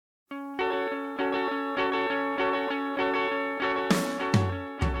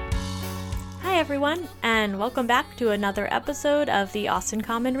everyone, and welcome back to another episode of the Austin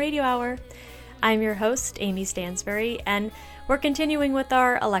Common Radio Hour. I'm your host, Amy Stansbury, and we're continuing with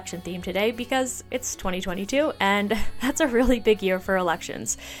our election theme today because it's 2022, and that's a really big year for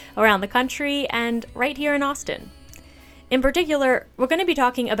elections around the country and right here in Austin. In particular, we're going to be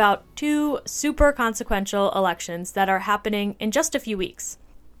talking about two super consequential elections that are happening in just a few weeks,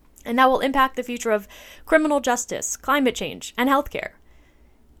 and that will impact the future of criminal justice, climate change, and healthcare.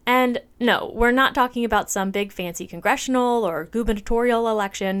 And no, we're not talking about some big fancy congressional or gubernatorial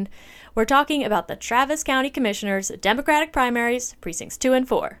election. We're talking about the Travis County Commissioners' Democratic primaries, precincts 2 and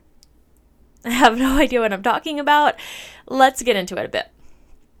 4. I have no idea what I'm talking about. Let's get into it a bit.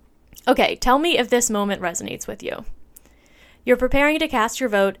 Okay, tell me if this moment resonates with you. You're preparing to cast your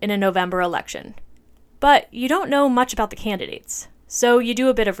vote in a November election, but you don't know much about the candidates, so you do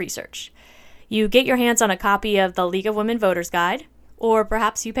a bit of research. You get your hands on a copy of the League of Women Voters Guide, or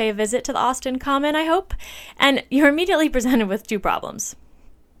perhaps you pay a visit to the Austin Common, I hope, and you're immediately presented with two problems.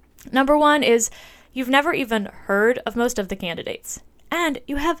 Number one is you've never even heard of most of the candidates, and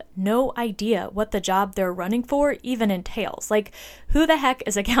you have no idea what the job they're running for even entails. Like, who the heck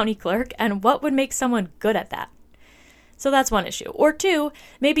is a county clerk, and what would make someone good at that? So that's one issue. Or two,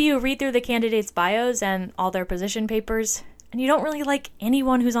 maybe you read through the candidates' bios and all their position papers, and you don't really like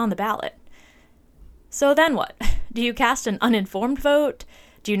anyone who's on the ballot. So then what? Do you cast an uninformed vote?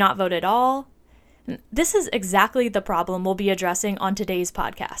 Do you not vote at all? This is exactly the problem we'll be addressing on today's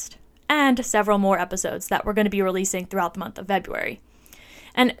podcast, and several more episodes that we're going to be releasing throughout the month of February.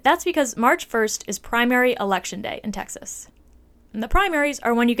 And that's because March 1st is primary election day in Texas. And the primaries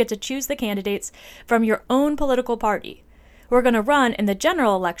are when you get to choose the candidates from your own political party who are going to run in the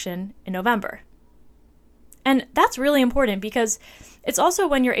general election in November. And that's really important because it's also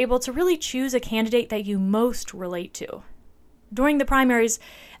when you're able to really choose a candidate that you most relate to. During the primaries,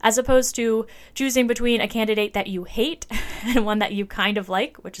 as opposed to choosing between a candidate that you hate and one that you kind of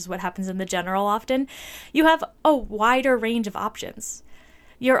like, which is what happens in the general often, you have a wider range of options.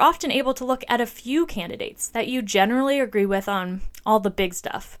 You're often able to look at a few candidates that you generally agree with on all the big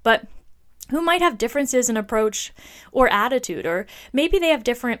stuff, but who might have differences in approach or attitude, or maybe they have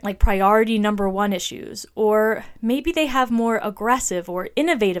different priority number one issues, or maybe they have more aggressive or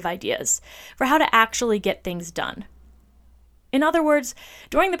innovative ideas for how to actually get things done. In other words,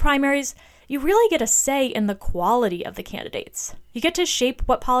 during the primaries, you really get a say in the quality of the candidates. You get to shape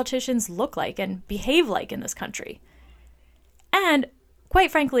what politicians look like and behave like in this country. And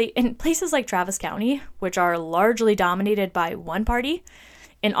quite frankly, in places like Travis County, which are largely dominated by one party,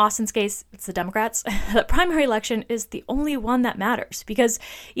 in Austin's case, it's the Democrats, the primary election is the only one that matters because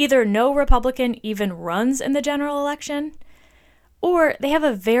either no Republican even runs in the general election, or they have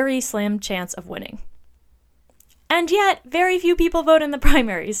a very slim chance of winning. And yet, very few people vote in the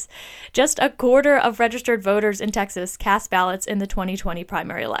primaries. Just a quarter of registered voters in Texas cast ballots in the 2020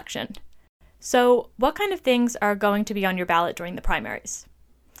 primary election. So, what kind of things are going to be on your ballot during the primaries?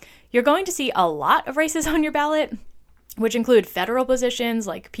 You're going to see a lot of races on your ballot, which include federal positions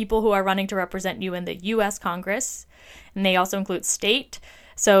like people who are running to represent you in the U.S. Congress. And they also include state.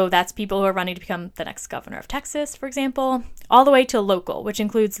 So that's people who are running to become the next governor of Texas, for example, all the way to local, which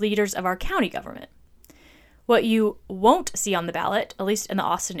includes leaders of our county government. What you won't see on the ballot, at least in the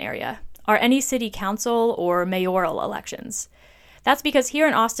Austin area, are any city council or mayoral elections. That's because here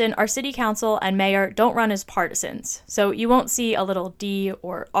in Austin, our city council and mayor don't run as partisans, so you won't see a little D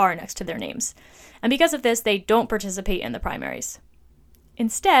or R next to their names. And because of this, they don't participate in the primaries.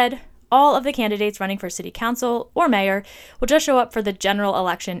 Instead, all of the candidates running for city council or mayor will just show up for the general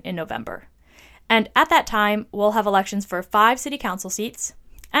election in November. And at that time, we'll have elections for 5 city council seats,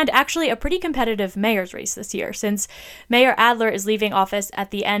 and actually a pretty competitive mayor's race this year, since Mayor Adler is leaving office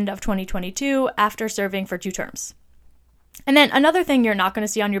at the end of 2022 after serving for 2 terms. And then another thing you're not going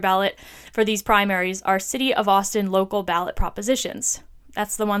to see on your ballot for these primaries are City of Austin local ballot propositions.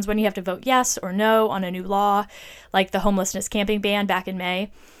 That's the ones when you have to vote yes or no on a new law, like the homelessness camping ban back in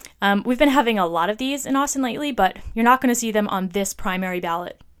May. We've been having a lot of these in Austin lately, but you're not going to see them on this primary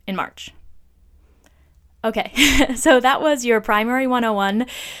ballot in March. Okay, so that was your Primary 101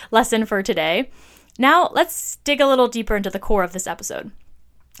 lesson for today. Now let's dig a little deeper into the core of this episode.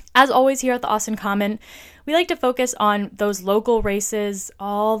 As always here at the Austin Common, we like to focus on those local races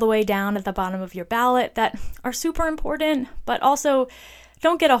all the way down at the bottom of your ballot that are super important, but also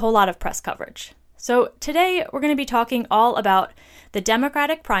don't get a whole lot of press coverage. So today we're going to be talking all about the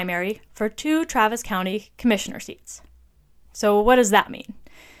Democratic primary for 2 Travis County commissioner seats. So what does that mean?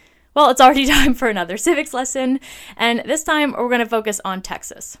 Well, it's already time for another civics lesson, and this time we're going to focus on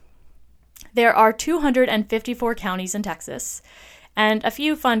Texas. There are 254 counties in Texas, And a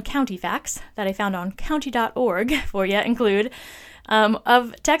few fun county facts that I found on county.org for you include,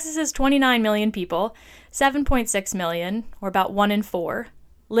 of Texas's 29 million people, 7.6 million, or about 1 in 4,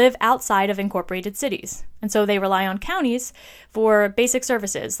 live outside of incorporated cities. And so they rely on counties for basic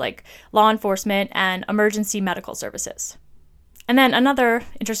services like law enforcement and emergency medical services. And then another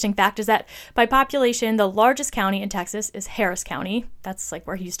interesting fact is that by population, the largest county in Texas is Harris County. That's like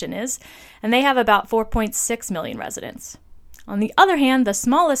where Houston is. And they have about 4.6 million residents. On the other hand, the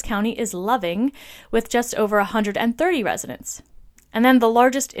smallest county is Loving with just over 130 residents. And then the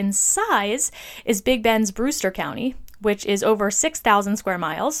largest in size is Big Bend's Brewster County, which is over 6,000 square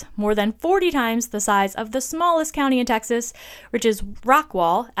miles, more than 40 times the size of the smallest county in Texas, which is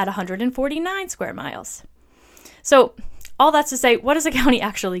Rockwall at 149 square miles. So all that's to say, what does a county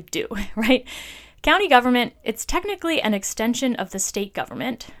actually do, right? County government, it's technically an extension of the state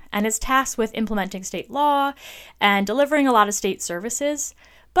government, and it's tasked with implementing state law and delivering a lot of state services,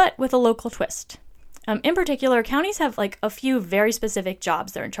 but with a local twist. In particular, counties have like a few very specific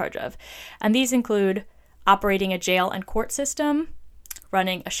jobs they're in charge of, and these include operating a jail and court system,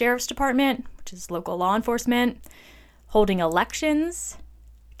 running a sheriff's department, which is local law enforcement, holding elections,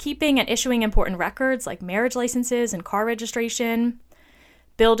 keeping and issuing important records like marriage licenses and car registration,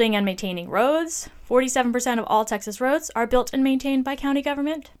 building and maintaining roads. 47% of all Texas roads are built and maintained by county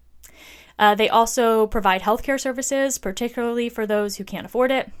government. They also provide healthcare services, particularly for those who can't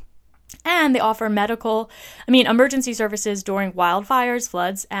afford it. And they offer emergency services during wildfires,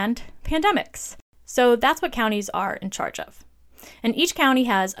 floods, and pandemics. So that's what counties are in charge of. And each county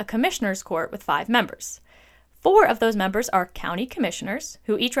has a commissioner's court with 5 members. 4 of those members are county commissioners,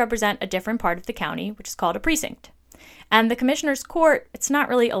 who each represent a different part of the county, which is called a precinct. And the commissioner's court, it's not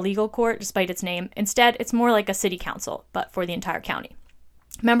really a legal court despite its name. Instead, it's more like a city council, but for the entire county.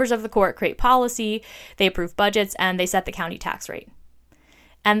 Members of the court create policy, they approve budgets, and they set the county tax rate.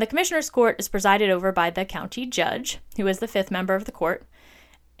 And the commissioner's court is presided over by the county judge, who is the 5th member of the court.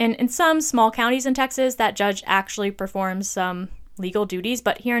 And in some small counties in Texas, that judge actually performs some legal duties,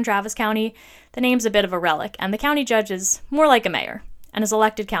 but here in Travis County, the name's a bit of a relic, and the county judge is more like a mayor and is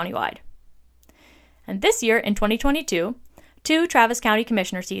elected countywide. And this year, in 2022, 2 Travis County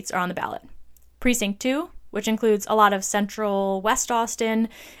commissioner seats are on the ballot. Precinct 2, which includes a lot of central West Austin,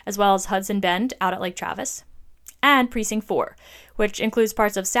 as well as Hudson Bend out at Lake Travis, and Precinct 4, which includes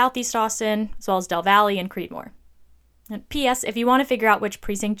parts of Southeast Austin, as well as Del Valley and Creedmoor. And P.S. If you want to figure out which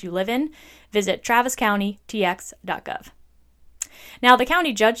precinct you live in, visit traviscountytx.gov. Now, the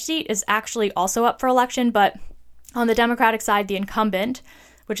county judge seat is actually also up for election, but on the Democratic side, the incumbent,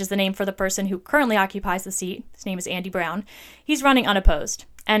 which is the name for the person who currently occupies the seat, his name is Andy Brown, he's running unopposed.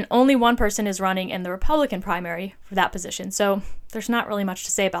 And only one person is running in the Republican primary for that position, so there's not really much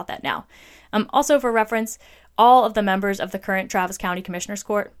to say about that now. Also, for reference, all of the members of the current Travis County Commissioner's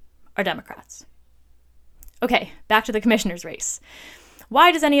Court are Democrats. Okay, back to the commissioner's race.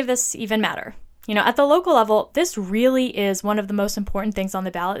 Why does any of this even matter? At the local level, this really is one of the most important things on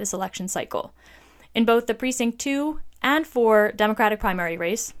the ballot this election cycle. In both the Precinct 2 and 4 Democratic primary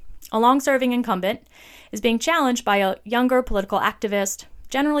race, a long-serving incumbent is being challenged by a younger political activist,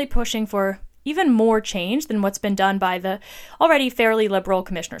 generally pushing for even more change than what's been done by the already fairly liberal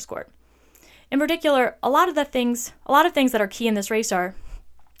Commissioner's Court. In particular, a lot of things that are key in this race are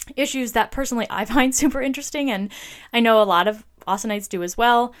issues that personally I find super interesting, and I know a lot of Austinites do as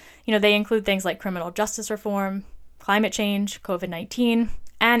well. They include things like criminal justice reform, climate change, COVID-19,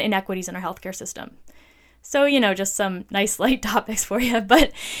 and inequities in our healthcare system. So, just some nice light topics for you.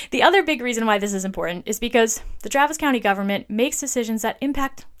 But the other big reason why this is important is because the Travis County government makes decisions that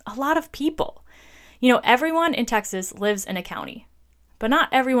impact a lot of people. Everyone in Texas lives in a county, but not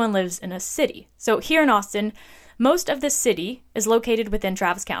everyone lives in a city. So here in Austin, most of the city is located within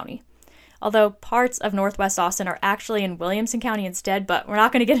Travis County, although parts of Northwest Austin are actually in Williamson County instead, but we're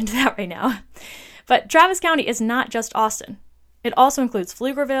not going to get into that right now. But Travis County is not just Austin. It also includes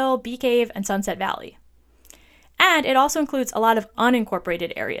Pflugerville, Bee Cave, and Sunset Valley. And it also includes a lot of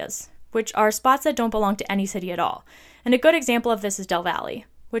unincorporated areas, which are spots that don't belong to any city at all. And a good example of this is Del Valley,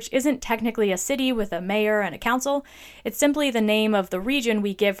 which isn't technically a city with a mayor and a council. It's simply the name of the region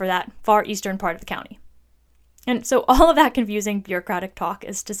we give for that far eastern part of the county. And so all of that confusing bureaucratic talk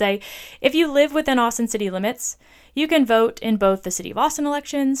is to say, if you live within Austin city limits, you can vote in both the City of Austin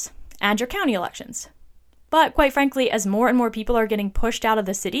elections and your county elections. But quite frankly, as more and more people are getting pushed out of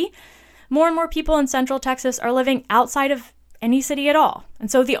the city, more and more people in Central Texas are living outside of any city at all. And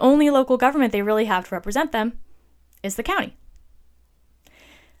so the only local government they really have to represent them is the county.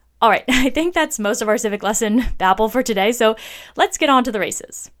 All right, I think that's most of our civic lesson babble for today, so let's get on to the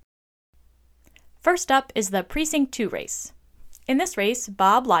races. First up is the Precinct 2 race. In this race,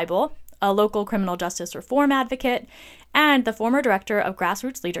 Bob Leibel, a local criminal justice reform advocate and the former director of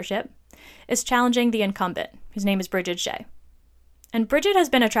grassroots leadership, is challenging the incumbent, whose name is Bridget Shea. And Bridget has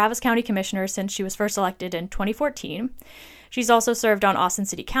been a Travis County commissioner since she was first elected in 2014. She's also served on Austin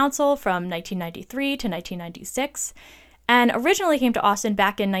City Council from 1993 to 1996, and originally came to Austin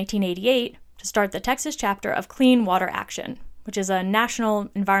back in 1988 to start the Texas chapter of Clean Water Action, which is a national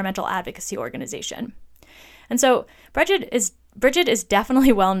environmental advocacy organization. And so Bridget is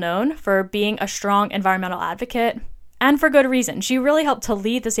definitely well known for being a strong environmental advocate, and for good reason. She really helped to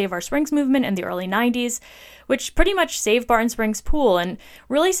lead the Save Our Springs movement in the early 90s, which pretty much saved Barton Springs Pool and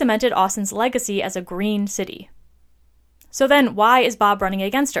really cemented Austin's legacy as a green city. So then, why is Bob running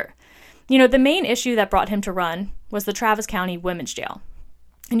against her? The main issue that brought him to run was the Travis County Women's Jail.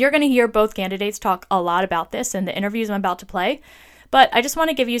 And you're going to hear both candidates talk a lot about this in the interviews I'm about to play, but I just want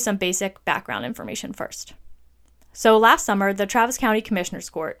to give you some basic background information first. So last summer, the Travis County Commissioners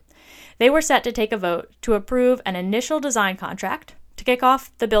Court, they were set to take a vote to approve an initial design contract to kick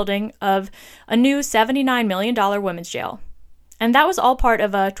off the building of a new $79 million women's jail. And that was all part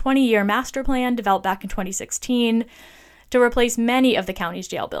of a 20-year master plan developed back in 2016 to replace many of the county's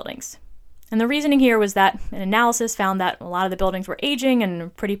jail buildings. And the reasoning here was that an analysis found that a lot of the buildings were aging and in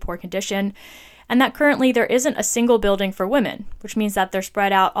pretty poor condition, and that currently there isn't a single building for women, which means that they're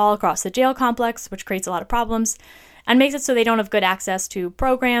spread out all across the jail complex, which creates a lot of problems, and makes it so they don't have good access to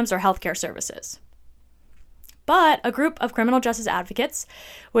programs or healthcare services. But a group of criminal justice advocates,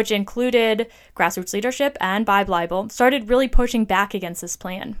 which included grassroots leadership and Bob Leibel, started really pushing back against this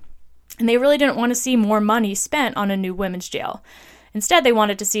plan. And they really didn't want to see more money spent on a new women's jail. Instead, they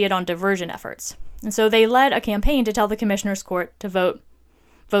wanted to see it on diversion efforts. And so they led a campaign to tell the Commissioners Court to vote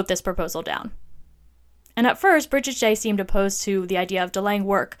this proposal down. And at first, Bridget Shea seemed opposed to the idea of delaying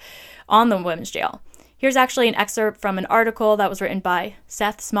work on the women's jail. Here's actually an excerpt from an article that was written by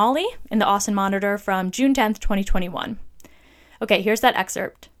Seth Smalley in the Austin Monitor from June 10th, 2021. Okay, here's that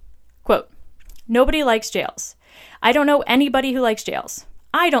excerpt. Quote, "Nobody likes jails. I don't know anybody who likes jails.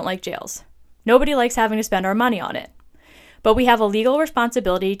 I don't like jails. Nobody likes having to spend our money on it. But we have a legal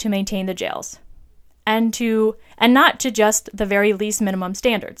responsibility to maintain the jails. And not to just the very least minimum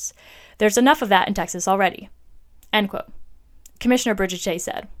standards. There's enough of that in Texas already." End quote. Commissioner Bridget Shea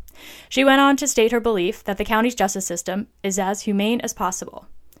said. She went on to state her belief that the county's justice system is as humane as possible.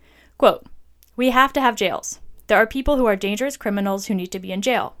 Quote, "We have to have jails. There are people who are dangerous criminals who need to be in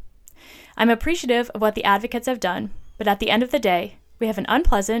jail. I'm appreciative of what the advocates have done, but at the end of the day, we have an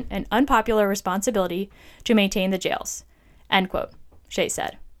unpleasant and unpopular responsibility to maintain the jails." End quote, Shea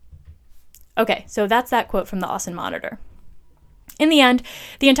said. Okay, so that's that quote from the Austin Monitor. In the end,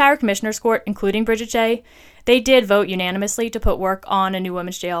 the entire Commissioners Court, including Bridget Shea, they did vote unanimously to put work on a new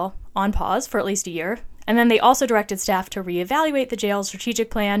women's jail on pause for at least a year, and then they also directed staff to reevaluate the jail's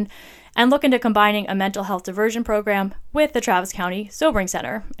strategic plan and look into combining a mental health diversion program with the Travis County Sobering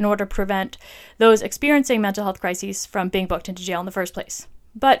Center in order to prevent those experiencing mental health crises from being booked into jail in the first place.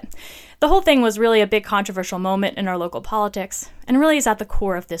 But the whole thing was really a big controversial moment in our local politics, and really is at the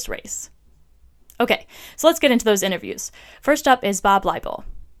core of this race. Okay, so let's get into those interviews. First up is Bob Leibel.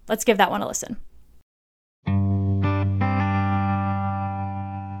 Let's give that one a listen.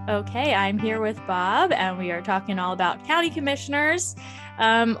 Okay, I'm here with Bob, and we are talking all about county commissioners.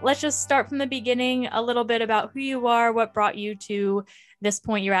 Let's just start from the beginning, a little bit about who you are, what brought you to this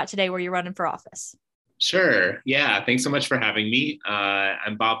point you're at today where you're running for office. Sure. Yeah. Thanks so much for having me.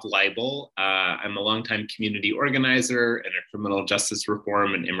 I'm Bob Leibel. I'm a longtime community organizer and a criminal justice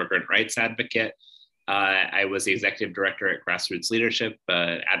reform and immigrant rights advocate. I was the executive director at Grassroots Leadership,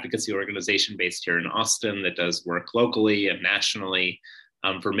 an advocacy organization based here in Austin that does work locally and nationally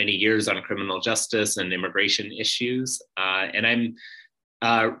for many years on criminal justice and immigration issues. And I'm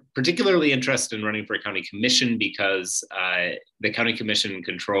particularly interested in running for a county commission because the county commission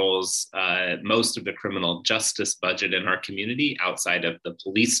controls most of the criminal justice budget in our community outside of the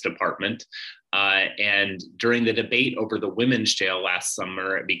police department. And during the debate over the women's jail last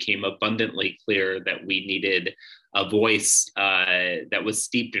summer, it became abundantly clear that we needed a voice that was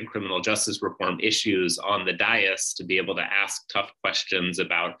steeped in criminal justice reform issues on the dais to be able to ask tough questions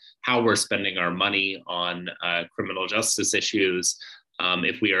about how we're spending our money on criminal justice issues.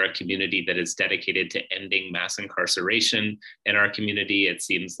 If we are a community that is dedicated to ending mass incarceration in our community, it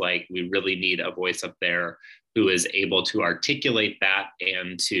seems like we really need a voice up there who is able to articulate that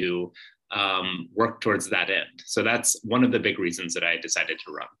and to work towards that end. So that's one of the big reasons that I decided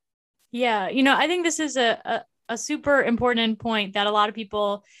to run. Yeah, I think this is a super important point that a lot of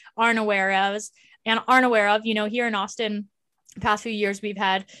people aren't aware of. Here in Austin, past few years, we've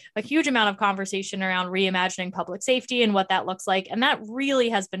had a huge amount of conversation around reimagining public safety and what that looks like. And that really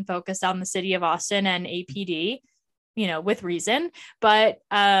has been focused on the city of Austin and APD, with reason. But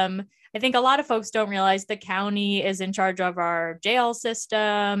I think a lot of folks don't realize the county is in charge of our jail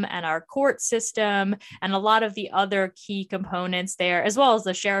system and our court system and a lot of the other key components there, as well as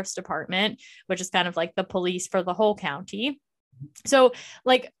the sheriff's department, which is kind of like the police for the whole county. So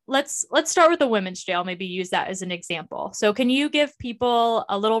let's start with the women's jail, maybe use that as an example. So can you give people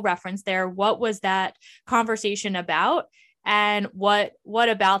a little reference there? What was that conversation about? And what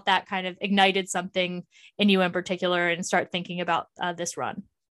about that kind of ignited something in you in particular and start thinking about this run?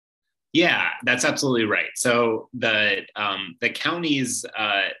 Yeah, that's absolutely right. So the county's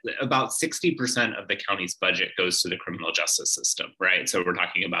about 60% of the county's budget goes to the criminal justice system, right? So we're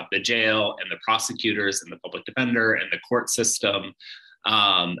talking about the jail and the prosecutors and the public defender and the court system,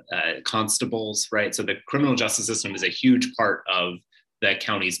 constables, right? So the criminal justice system is a huge part of the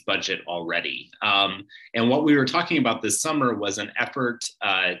county's budget already. And what we were talking about this summer was an effort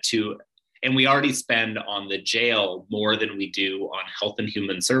and we already spend on the jail more than we do on health and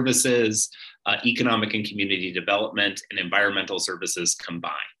human services, economic and community development, and environmental services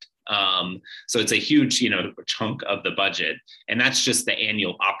combined. So it's a huge, chunk of the budget, and that's just the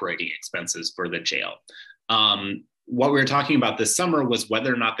annual operating expenses for the jail. What we were talking about this summer was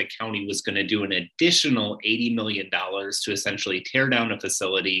whether or not the county was going to do an additional $80 million to essentially tear down a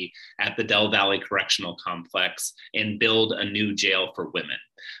facility at the Del Valley Correctional Complex and build a new jail for women.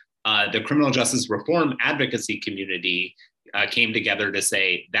 The criminal justice reform advocacy community came together to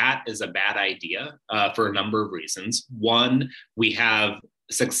say that is a bad idea for a number of reasons. One, we have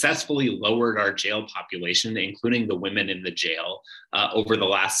successfully lowered our jail population, including the women in the jail, over the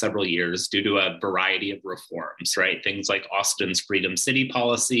last several years due to a variety of reforms, right? Things like Austin's Freedom City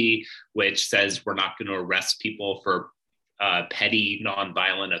policy, which says we're not going to arrest people for petty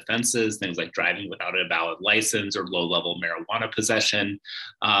nonviolent offenses, things like driving without a valid license or low-level marijuana possession.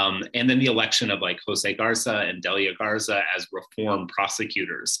 And then the election of like Jose Garza and Delia Garza as reform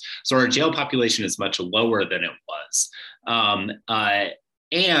prosecutors. So our jail population is much lower than it was.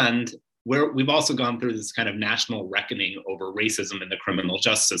 And we've also gone through this kind of national reckoning over racism in the criminal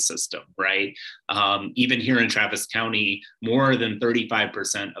justice system, right? Even here in Travis County, more than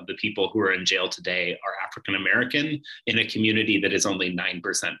 35% of the people who are in jail today are African-American in a community that is only 9%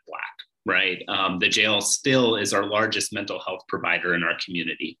 Black, right? The jail still is our largest mental health provider in our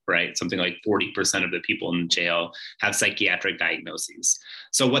community, right? Something like 40% of the people in jail have psychiatric diagnoses.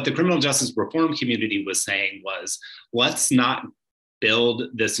 So what the criminal justice reform community was saying was, let's not build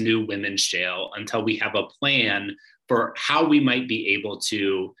this new women's jail until we have a plan for how we might be able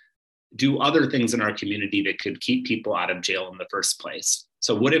to do other things in our community that could keep people out of jail in the first place.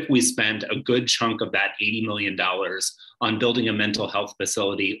 So what if we spend a good chunk of that $80 million on building a mental health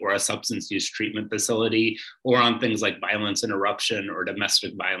facility or a substance use treatment facility, or on things like violence interruption or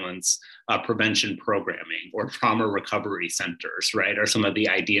domestic violence prevention programming or trauma recovery centers, right? Are some of the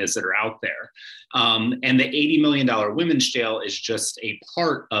ideas that are out there. And the $80 million women's jail is just a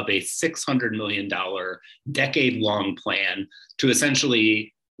part of a $600 million decade-long plan to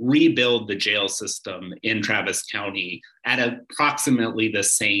essentially rebuild the jail system in Travis County at approximately the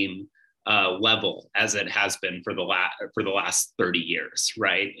same level as it has been for the last 30 years,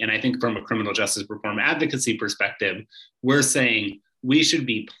 right? And I think from a criminal justice reform advocacy perspective, we're saying we should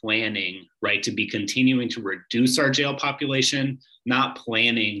be planning, right, to be continuing to reduce our jail population, not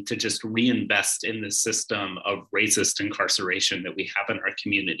planning to just reinvest in the system of racist incarceration that we have in our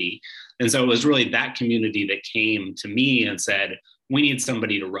community. And so it was really that community that came to me and said, we need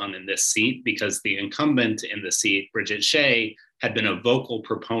somebody to run in this seat, because the incumbent in the seat, Bridget Shea, had been a vocal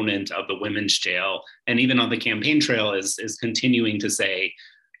proponent of the women's jail, and even on the campaign trail is continuing to say,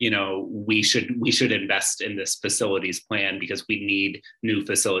 we should invest in this facilities plan because we need new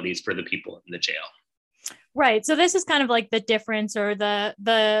facilities for the people in the jail. Right. So this is kind of like the difference, or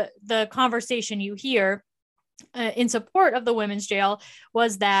the conversation you hear in support of the women's jail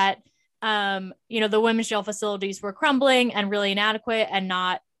was that the women's jail facilities were crumbling and really inadequate and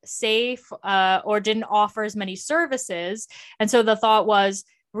not safe, or didn't offer as many services. And so the thought was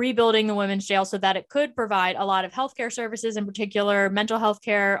rebuilding the women's jail so that it could provide a lot of healthcare services, in particular, mental health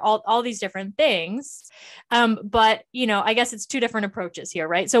care, all these different things. But, I guess it's two different approaches here,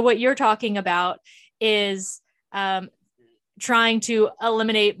 right? So what you're talking about is trying to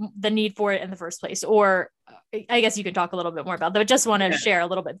eliminate the need for it in the first place, or I guess you can talk a little bit more about that, but just want to share a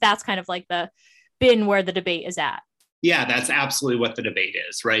little bit. That's kind of like been where the debate is at. Yeah, that's absolutely what the debate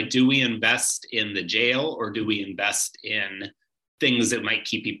is, right? Do we invest in the jail, or do we invest in things that might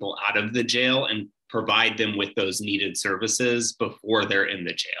keep people out of the jail and provide them with those needed services before they're in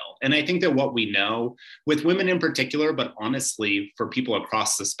the jail. And I think that what we know with women in particular, but honestly for people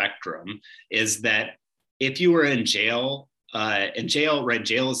across the spectrum, is that if you were in jail, right,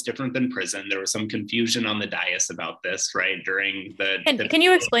 jail is different than prison. There was some confusion on the dais about this, right, during Can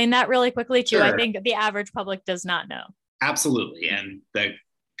you explain that really quickly too? Sure. I think the average public does not know. Absolutely. And the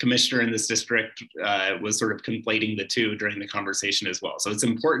commissioner in this district was sort of conflating the two during the conversation as well. So it's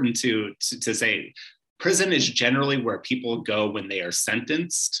important to say prison is generally where people go when they are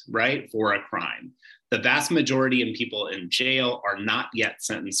sentenced, right, for a crime. The vast majority of people in jail are not yet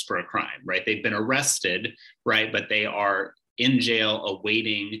sentenced for a crime, right? They've been arrested, right, but they are in jail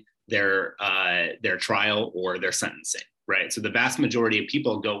awaiting their trial or their sentencing, right? So the vast majority of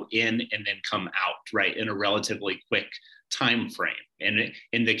people go in and then come out, right, in a relatively quick time frame. And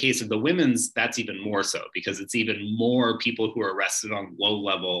in the case of the women's, that's even more so because it's even more people who are arrested on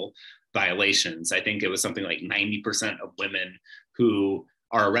low-level violations. I think it was something like 90% of women who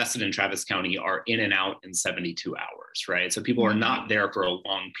are arrested in Travis County are in and out in 72 hours, right? So people are not there for a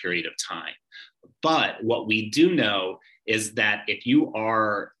long period of time. But what we do know is that if you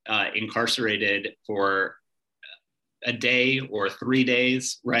are incarcerated for a day or 3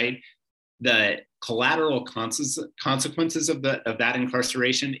 days, right, the collateral consequences of that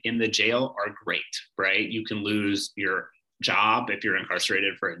incarceration in the jail are great, right? You can lose your job if you're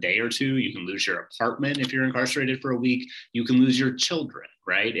incarcerated for a day or two. You can lose your apartment if you're incarcerated for a week. You can lose your children,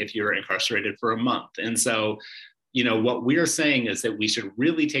 right, if you're incarcerated for a month. And so, you know, what we're saying is that we should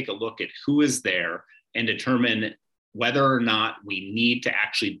really take a look at who is there and determine whether or not we need to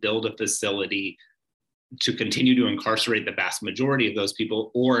actually build a facility to continue to incarcerate the vast majority of those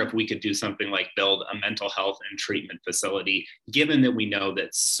people, or if we could do something like build a mental health and treatment facility, given that we know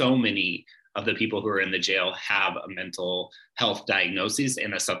that so many of the people who are in the jail have a mental health diagnosis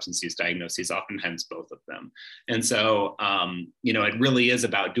and a substance use diagnosis, oftentimes both of them. And so, you know, it really is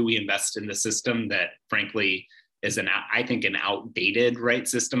about, do we invest in the system that frankly is I think an outdated, right,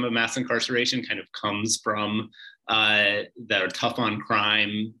 system of mass incarceration, kind of comes from the tough on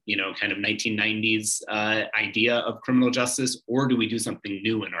crime, you know, kind of 1990s idea of criminal justice, or do we do something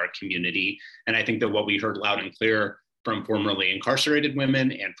new in our community? And I think that what we heard loud and clear from formerly incarcerated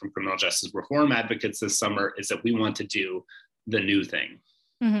women and from criminal justice reform advocates this summer is that we want to do the new thing.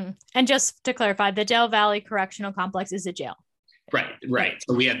 Mm-hmm. And just to clarify, the Del Valley Correctional Complex is a jail. Right.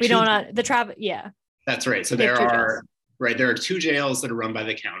 So we don't yeah. That's right. So there are two jails that are run by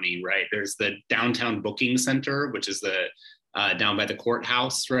the county, right? There's the Downtown Booking Center, which is the down by the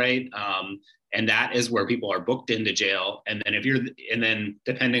courthouse, right? And that is where people are booked into jail. And then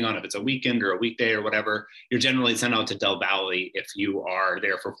depending on if it's a weekend or a weekday or whatever, you're generally sent out to Del Valley if you are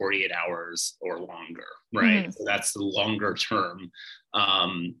there for 48 hours or longer, right? Mm-hmm. So that's the longer term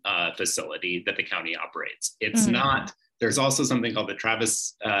facility that the county operates. It's not, there's also something called the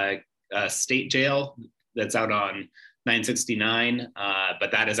Travis State Jail that's out on 969,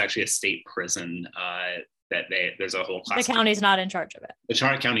 but that is actually a state prison that there's a whole class. The county's not in charge of it. The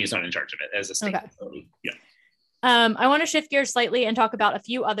county is not in charge of it as a state facility. Yeah. I want to shift gears slightly and talk about a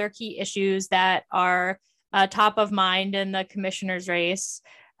few other key issues that are top of mind in the commissioner's race.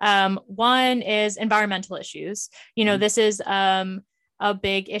 One is environmental issues. You know, this is a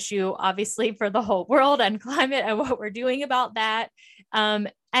big issue, obviously, for the whole world and climate and what we're doing about that.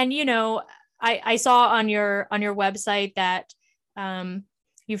 And, you know, I saw on your website that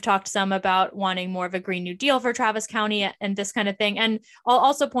you've talked some about wanting more of a Green New Deal for Travis County and this kind of thing. And I'll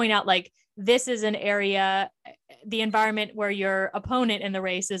also point out, like, this is an area, the environment where your opponent in the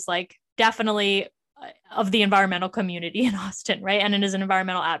race is like definitely of the environmental community in Austin, right? And it is an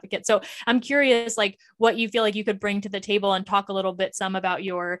environmental advocate. So I'm curious, like, what you feel like you could bring to the table and talk a little bit some about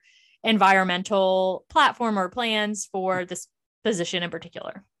your environmental platform or plans for this position in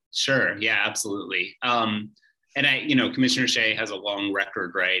particular. Sure. Yeah, absolutely. And Commissioner Shea has a long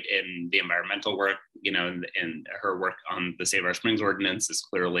record, right, in the environmental work, and her work on the Save Our Springs ordinance is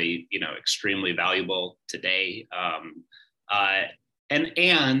clearly, extremely valuable today.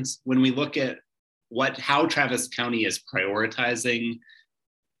 And when we look at how Travis County is prioritizing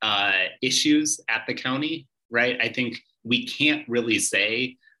issues at the county, right, I think we can't really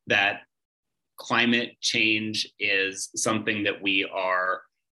say that climate change is something that we are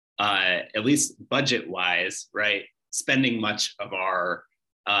at least budget-wise, right, spending much of our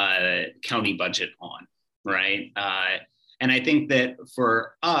county budget on, right? And I think that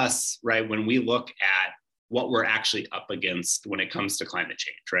for us, right, when we look at what we're actually up against when it comes to climate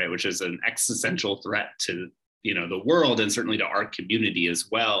change, right, which is an existential threat to, the world and certainly to our community as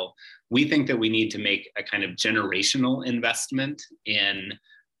well, we think that we need to make a kind of generational investment in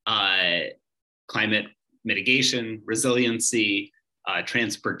climate mitigation, resiliency,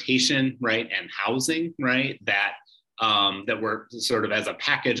 transportation, right, and housing, right, that we're sort of as a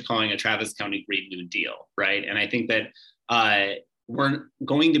package calling a Travis County Green New Deal, right? And I think that we're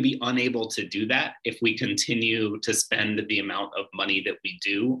going to be unable to do that if we continue to spend the amount of money that we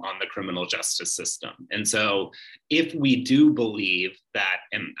do on the criminal justice system. And so if we do believe that,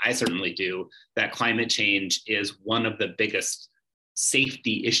 and I certainly do, that climate change is one of the biggest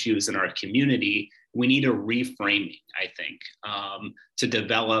safety issues in our community, we need a reframing, I think, to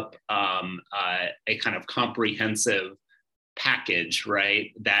develop a kind of comprehensive package,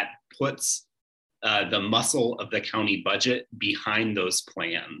 right, that puts the muscle of the county budget behind those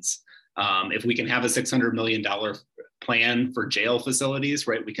plans. If we can have a $600 million plan for jail facilities,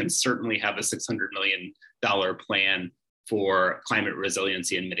 right, we can certainly have a $600 million plan for climate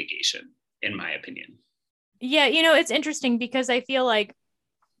resiliency and mitigation, in my opinion. Yeah, it's interesting because I feel like,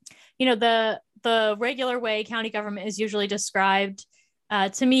 the regular way county government is usually described,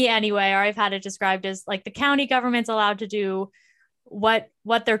 to me anyway, or I've had it described as like the county government's allowed to do what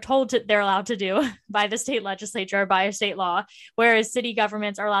they're told they're allowed to do by the state legislature or by a state law, whereas city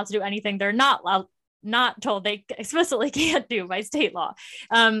governments are allowed to do anything they're not told they explicitly can't do by state law.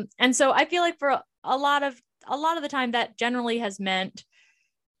 And so I feel like for a lot of the time that generally has meant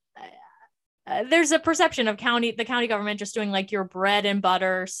there's a perception of the county government just doing like your bread and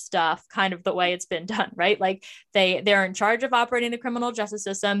butter stuff, kind of the way it's been done, right? Like they're in charge of operating the criminal justice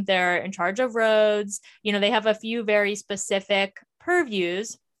system. They're in charge of roads. They have a few very specific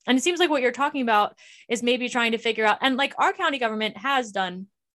purviews. And it seems like what you're talking about is maybe trying to figure out, and like our county government has done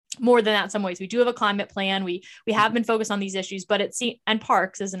more than that in some ways. We do have a climate plan. We have been focused on these issues, but and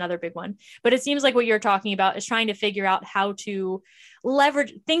parks is another big one. But it seems like what you're talking about is trying to figure out how to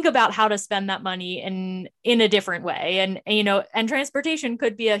think about how to spend that money in a different way. And transportation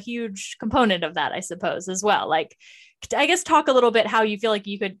could be a huge component of that, I suppose, as well. Like, I guess talk a little bit how you feel like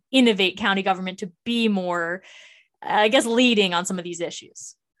you could innovate county government to be more, I guess, leading on some of these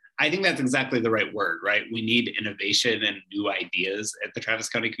issues. I think that's exactly the right word, right? We need innovation and new ideas at the Travis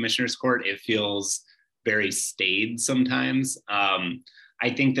County Commissioners Court. It feels very staid sometimes. I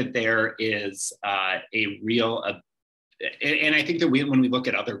think that there is a real, and I think that when we look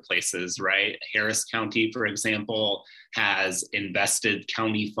at other places, right? Harris County, for example, has invested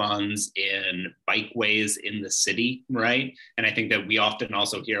county funds in bikeways in the city, right? And I think that we often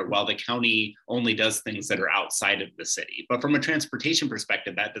also hear, well, the county only does things that are outside of the city. But from a transportation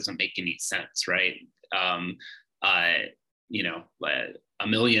perspective, that doesn't make any sense, right? A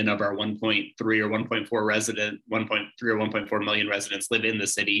million of our 1.3 or 1.3 or 1.4 million residents live in the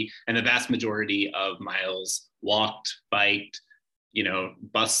city, and the vast majority of miles walked, biked,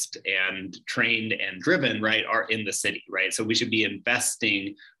 bused and trained and driven, right, are in the city, right? So we should be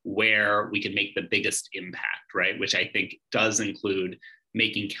investing where we can make the biggest impact, right? Which I think does include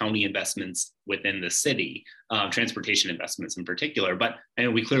making county investments within the city, transportation investments in particular. But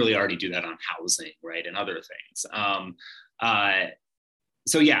we clearly already do that on housing, right, and other things.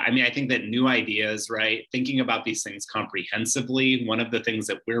 So yeah, I think that new ideas, right? Thinking about these things comprehensively. One of the things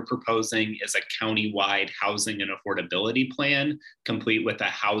that we're proposing is a county-wide housing and affordability plan, complete with a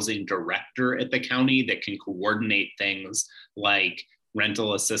housing director at the county that can coordinate things like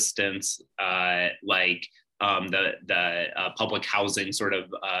rental assistance, like the public housing sort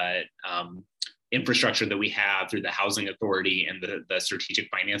of infrastructure that we have through the Housing Authority and the Strategic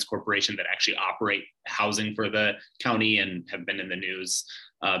Finance Corporation that actually operate housing for the county and have been in the news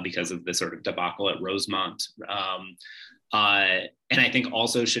because of the sort of debacle at Rosemont. And I think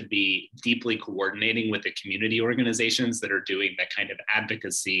also should be deeply coordinating with the community organizations that are doing that kind of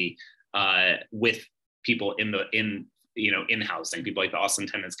advocacy with people in housing, people like the Austin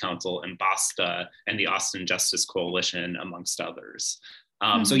Tenants Council and BASTA and the Austin Justice Coalition, amongst others.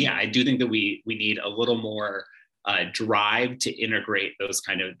 So yeah, I do think that we need a little more drive to integrate those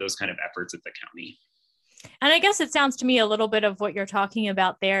kind of efforts at the county. And I guess it sounds to me a little bit of what you're talking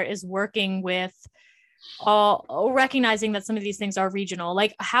about there is working with recognizing that some of these things are regional,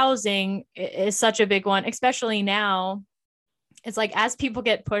 like housing is such a big one, especially now. It's like, as people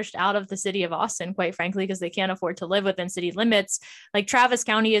get pushed out of the city of Austin, quite frankly, because they can't afford to live within city limits, like Travis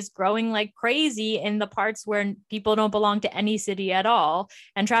County is growing like crazy in the parts where people don't belong to any city at all.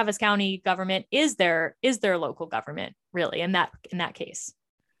 And Travis County government is their local government, really, in that case.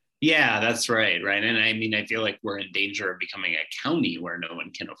 Yeah, that's right. And I feel like we're in danger of becoming a county where no one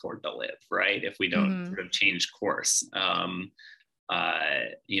can afford to live, right? If we don't sort of change course.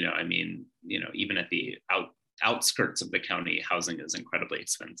 Even at the outskirts of the county, housing is incredibly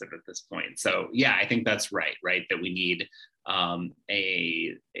expensive at this point. So yeah, I think that's right, that we need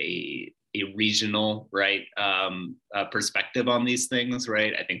a a regional, right, perspective on these things,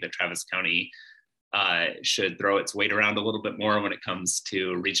 right? I think that Travis County should throw its weight around a little bit more when it comes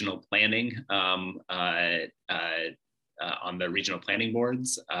to regional planning on the regional planning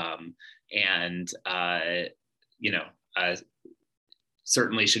boards, and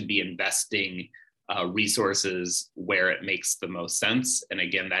certainly should be investing resources where it makes the most sense. And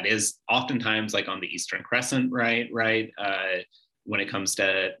again, that is oftentimes like on the Eastern Crescent, right? When it comes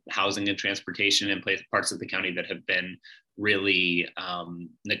to housing and transportation in parts of the county that have been really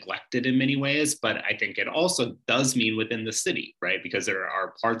neglected in many ways. But I think it also does mean within the city, right? Because there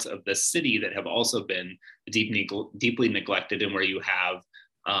are parts of the city that have also been deeply neglected, and where you have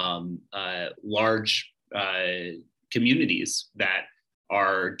large communities that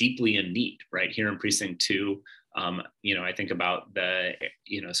are deeply in need, right? Here in Precinct 2, I think about the,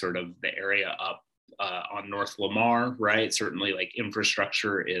 sort of the area up on North Lamar, right? Certainly like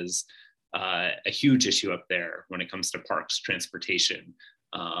infrastructure is a huge issue up there when it comes to parks, transportation,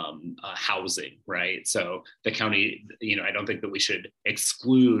 housing, right? So the county, I don't think that we should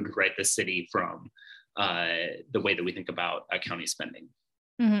exclude, right, the city from the way that we think about county spending.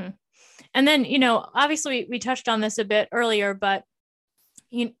 Mm-hmm. And then, obviously we touched on this a bit earlier, but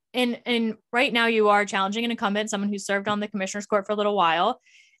in right now you are challenging an incumbent, someone who served on the commissioner's court for a little while.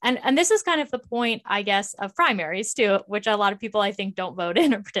 And this is kind of the point, I guess, of primaries too, which a lot of people I think don't vote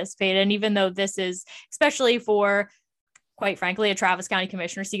in or participate in, even though this is, especially for, quite frankly, a Travis County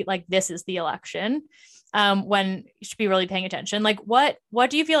commissioner seat, like this is the election, when you should be really paying attention. Like what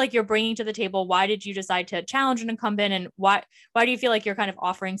do you feel like you're bringing to the table? Why did you decide to challenge an incumbent? And why do you feel like you're kind of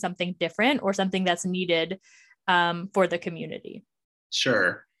offering something different or something that's needed for the community?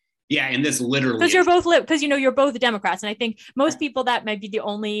 Sure. Yeah, and this literally because you're both you're both Democrats, and I think most people that might be the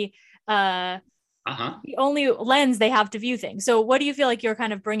only the only lens they have to view things. So what do you feel like you're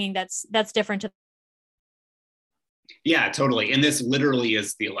kind of bringing that's different to? Yeah, totally. And this literally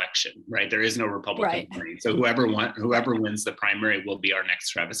is the election, right? There is no Republican party. So whoever wins the primary will be our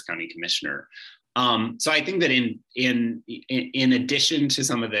next Travis County commissioner. So I think that in addition to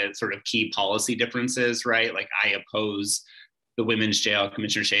some of the sort of key policy differences, right? Like I oppose the women's jail.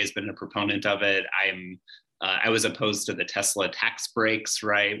 Commissioner Shea has been a proponent of it. I was opposed to the Tesla tax breaks,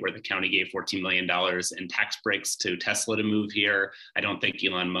 right, where the county gave $14 million in tax breaks to Tesla to move here. I don't think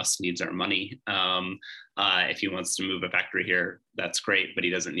Elon Musk needs our money. If he wants to move a factory here, that's great, but he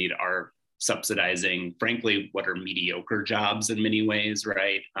doesn't need our subsidizing, frankly, what are mediocre jobs in many ways,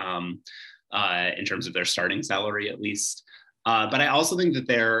 right, in terms of their starting salary at least. But I also think that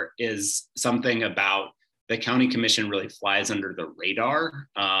there is something about the county commission really flies under the radar.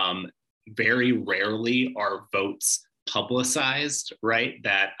 Very rarely are votes publicized, right,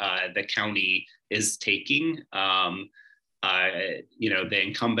 that the county is taking. The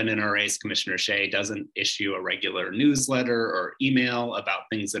incumbent in our race, Commissioner Shea, doesn't issue a regular newsletter or email about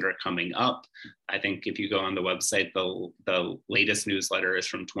things that are coming up. I think if you go on the website, the latest newsletter is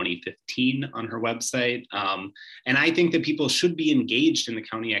from 2015 on her website. And I think that people should be engaged in the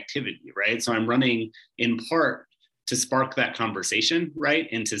county activity, right? So I'm running in part to spark that conversation, right?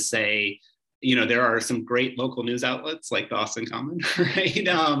 And to say, there are some great local news outlets like the Austin Common, right?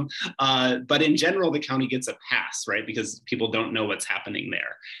 But in general, the county gets a pass, right? Because people don't know what's happening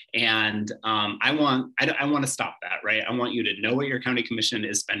there. And I want to stop that, right? I want you to know what your county commission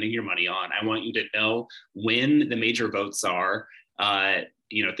is spending your money on. I want you to know when the major votes are.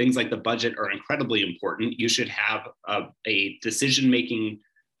 Things like the budget are incredibly important. You should have a decision-making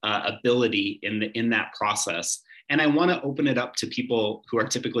ability in that process. And I want to open it up to people who are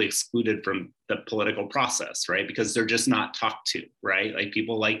typically excluded from the political process, right? Because they're just not talked to, right? Like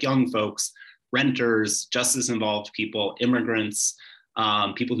people like young folks, renters, justice-involved people, immigrants,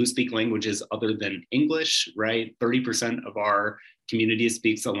 people who speak languages other than English, right? 30% of our community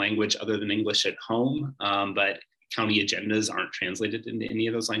speaks a language other than English at home, but county agendas aren't translated into any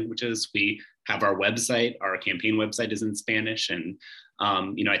of those languages. We have our website, our campaign website is in Spanish, and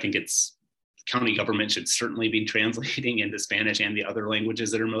I think county government should certainly be translating into Spanish and the other languages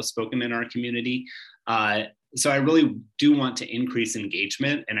that are most spoken in our community. So I really do want to increase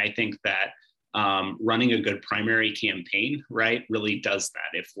engagement. And I think that running a good primary campaign, right, really does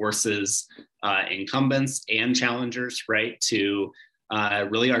that. It forces incumbents and challengers, right, to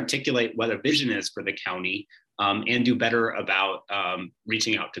really articulate what a vision is for the county, and do better about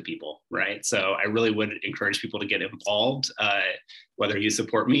reaching out to people, right? So I really would encourage people to get involved, whether you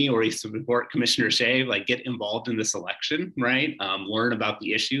support me or you support Commissioner Shea, like get involved in this election, right? Learn about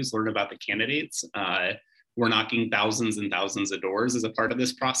the issues, learn about the candidates, we're knocking thousands and thousands of doors as a part of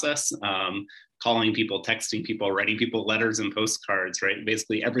this process, calling people, texting people, writing people letters and postcards, right?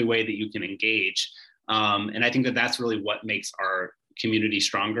 Basically every way that you can engage. And I think that that's really what makes our community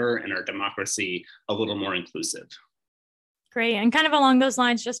stronger and our democracy a little more inclusive. Great. And kind of along those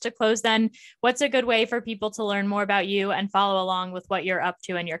lines, just to close then, what's a good way for people to learn more about you and follow along with what you're up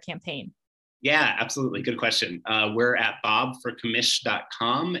to in your campaign? Yeah, absolutely. Good question. We're at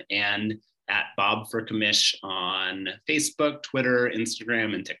bobforcommish.com and at bobforcommish on Facebook, Twitter,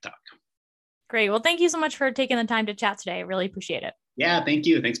 Instagram, and TikTok. Great. Well, thank you so much for taking the time to chat today. I really appreciate it. Yeah, thank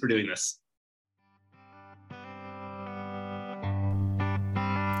you. Thanks for doing this.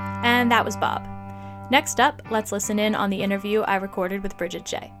 And that was Bob. Next up, let's listen in on the interview I recorded with Bridget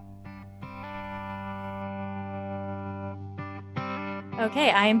Shea.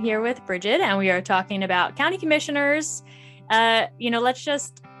 Okay, I am here with Bridget, and we are talking about county commissioners. Let's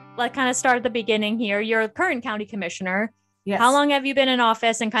just kind of start at the beginning here. You're a current county commissioner. Yes. How long have you been in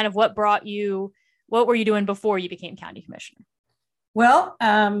office, and kind of what were you doing before you became county commissioner? Well,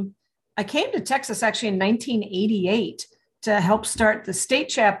 I came to Texas actually in 1988 to help start the state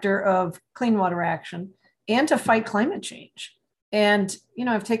chapter of Clean Water Action and to fight climate change. And,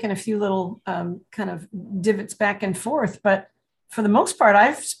 I've taken a few little kind of divots back and forth, but for the most part,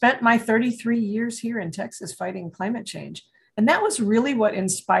 I've spent my 33 years here in Texas fighting climate change. And that was really what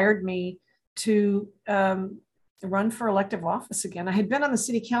inspired me to run for elective office again. I had been on the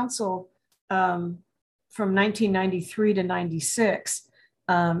city council from 1993 to 96.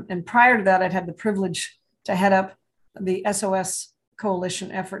 And prior to that, I'd had the privilege to head up the SOS coalition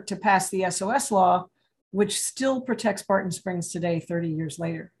effort to pass the SOS law, which still protects Barton Springs today, 30 years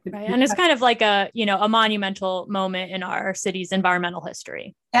later. Right. And it's kind of like a monumental moment in our city's environmental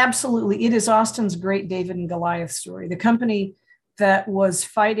history. Absolutely. It is Austin's great David and Goliath story. The company that was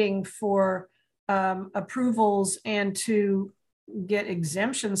fighting for approvals and to get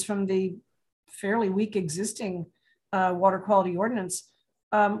exemptions from the fairly weak existing water quality ordinance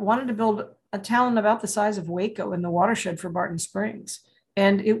wanted to build a town about the size of Waco in the watershed for Barton Springs.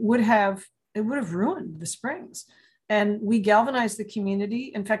 And it would have ruined the springs. And we galvanized the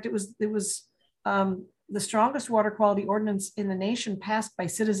community. In fact, it was the strongest water quality ordinance in the nation passed by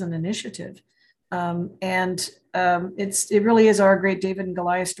citizen initiative. It really is our great David and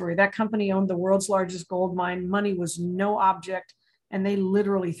Goliath story. That company owned the world's largest gold mine. Money was no object, and they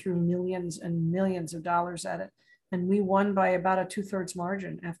literally threw millions and millions of dollars at it. And we won by about a 2/3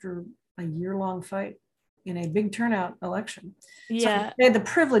 margin after a year-long fight in a big turnout election. Yeah. So I had the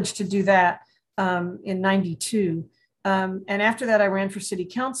privilege to do that in 92. And after that, I ran for city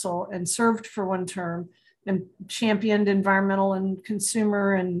council and served for one term and championed environmental and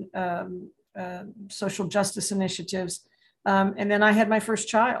consumer and social justice initiatives. And then I had my first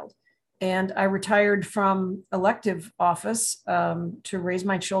child. And I retired from elective office to raise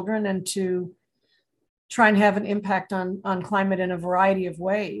my children and to try and have an impact on climate in a variety of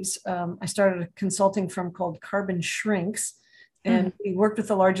ways. I started a consulting firm called Carbon Shrinks, and we worked with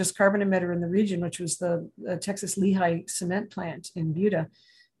the largest carbon emitter in the region, which was the Texas Lehigh cement plant in Buda.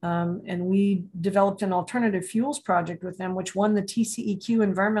 And we developed an alternative fuels project with them, which won the TCEQ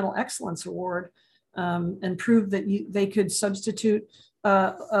Environmental Excellence Award and proved that they could substitute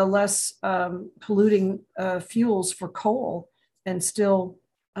a less polluting fuels for coal and still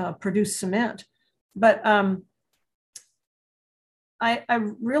produce cement. But I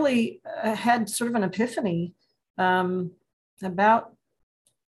really had sort of an epiphany about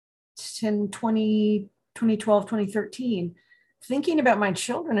 2012, 2013, thinking about my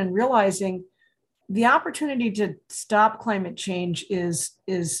children and realizing the opportunity to stop climate change is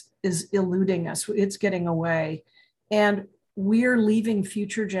eluding us. It's getting away. And we're leaving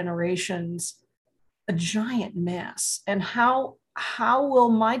future generations a giant mess. And how will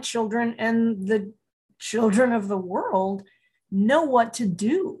my children and the children of the world know what to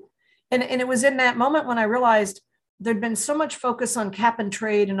do? And it was in that moment when I realized there'd been so much focus on cap and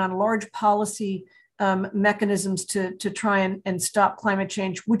trade and on large policy mechanisms to try and stop climate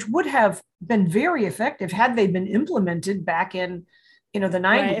change, which would have been very effective had they been implemented back in the 90s.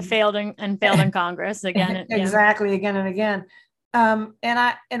 Right, it failed in Congress again. Exactly, again and again.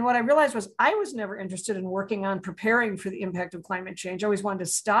 And what I realized was I was never interested in working on preparing for the impact of climate change. I always wanted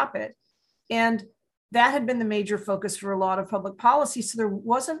to stop it. And that had been the major focus for a lot of public policy. So there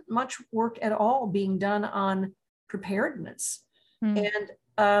wasn't much work at all being done on preparedness.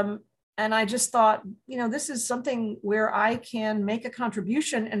 And I just thought, this is something where I can make a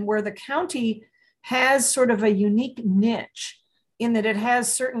contribution and where the county has sort of a unique niche in that it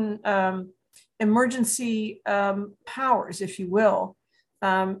has certain emergency powers, if you will,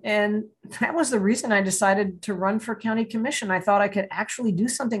 And that was the reason I decided to run for county commission. I thought I could actually do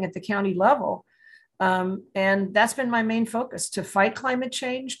something at the county level. And that's been my main focus, to fight climate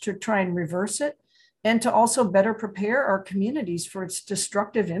change, to try and reverse it, and to also better prepare our communities for its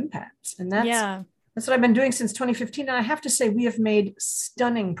destructive impacts. And that's what I've been doing since 2015. And I have to say, we have made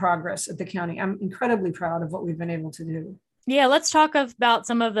stunning progress at the county. I'm incredibly proud of what we've been able to do. Yeah, let's talk about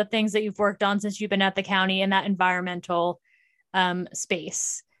some of the things that you've worked on since you've been at the county in that environmental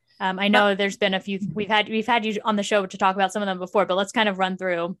space. I know there's been a few, we've had you on the show to talk about some of them before, but let's kind of run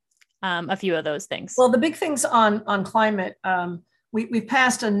through a few of those things. Well, the big things on climate, we've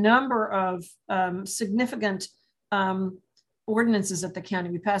passed a number of significant ordinances at the county.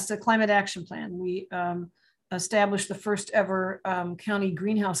 We passed a climate action plan. We established the first ever county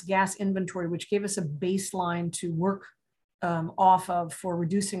greenhouse gas inventory, which gave us a baseline to work off of for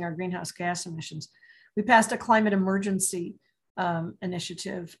reducing our greenhouse gas emissions. We passed a climate emergency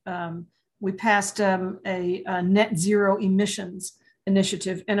initiative. We passed a net zero emissions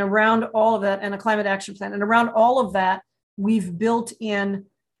initiative, and around all of that, and a climate action plan. And around all of that, we've built in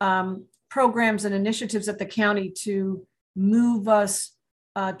programs and initiatives at the county to move us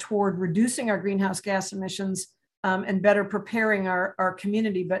toward reducing our greenhouse gas emissions and better preparing our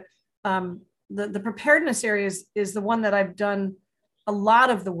community. But the preparedness area is the one that I've done a lot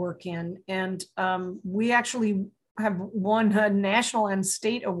of the work in. And we actually have won a national and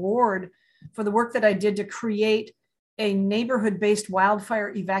state award for the work that I did to create a neighborhood-based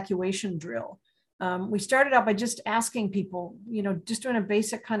wildfire evacuation drill. We started out by just asking people, just doing a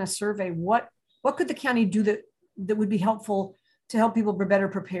basic kind of survey, what could the county do that would be helpful to help people better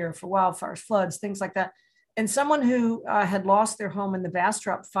prepare for wildfires, floods, things like that. And someone who had lost their home in the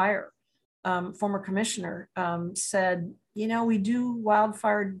Bastrop fire, former commissioner, said, we do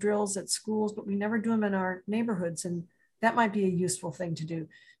wildfire drills at schools, but we never do them in our neighborhoods. And that might be a useful thing to do.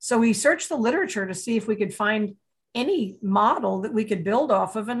 So we searched the literature to see if we could find any model that we could build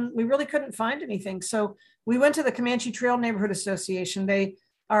off of, and we really couldn't find anything. So we went to the Comanche Trail Neighborhood Association. They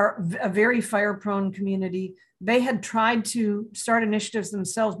are a very fire-prone community. They had tried to start initiatives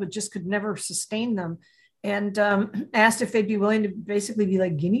themselves, but just could never sustain them, and asked if they'd be willing to basically be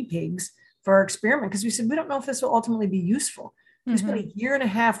like guinea pigs for our experiment, because we said, we don't know if this will ultimately be useful. We spent a year and a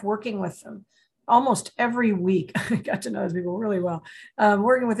half working with them. Almost every week, I got to know those people really well,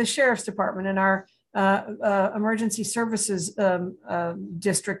 working with the sheriff's department and our emergency services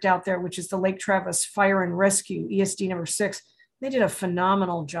district out there, which is the Lake Travis Fire and Rescue, ESD number 6. They did a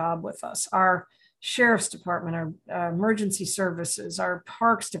phenomenal job with us. Our sheriff's department, our emergency services, our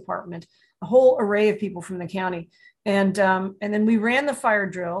parks department, a whole array of people from the county. And then we ran the fire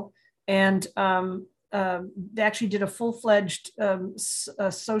drill, and they actually did a full-fledged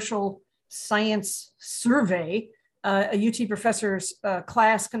social science survey. A UT professor's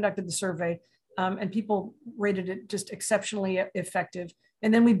class conducted the survey. And people rated it just exceptionally effective.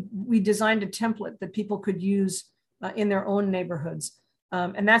 And then we designed a template that people could use in their own neighborhoods.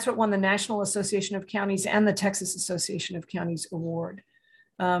 And that's what won the National Association of Counties and the Texas Association of Counties award.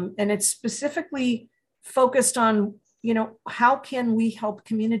 And it's specifically focused on, how can we help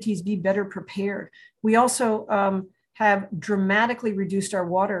communities be better prepared? We also have dramatically reduced our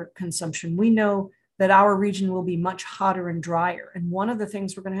water consumption. We know that our region will be much hotter and drier. And one of the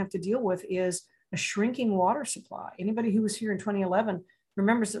things we're going to have to deal with is a shrinking water supply. Anybody who was here in 2011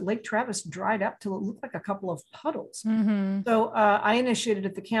 remembers that Lake Travis dried up till it looked like a couple of puddles. So I initiated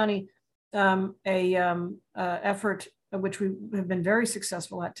at the county a effort, which we have been very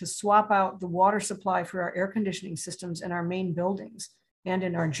successful at, to swap out the water supply for our air conditioning systems in our main buildings and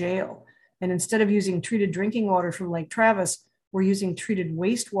in our jail. And instead of using treated drinking water from Lake Travis, we're using treated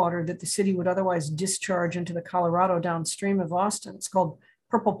wastewater that the city would otherwise discharge into the Colorado downstream of Austin. It's called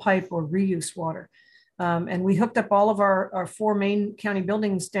purple pipe or reuse water. And we hooked up all of our 4 main county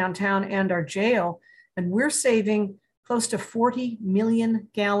buildings downtown and our jail, and we're saving close to 40 million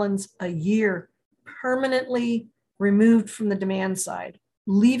gallons a year permanently removed from the demand side,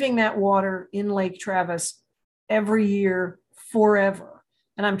 leaving that water in Lake Travis every year forever.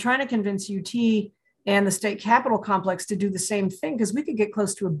 And I'm trying to convince UT and the state capitol complex to do the same thing, because we could get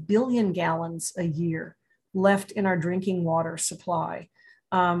close to 1 billion gallons a year left in our drinking water supply.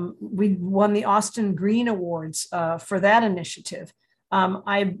 We won the Austin Green Awards for that initiative.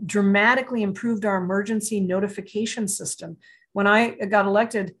 I dramatically improved our emergency notification system. When I got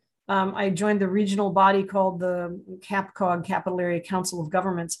elected, I joined the regional body called the CAPCOG, Capital Area Council of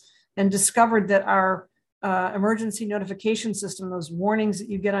Governments, and discovered that our emergency notification system, those warnings that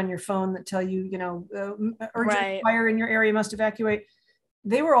you get on your phone that tell you, urgent fire in your area, must evacuate,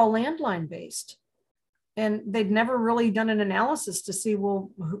 they were all landline based. And they'd never really done an analysis to see,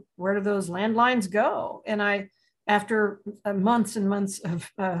 well, where do those landlines go? And after months and months of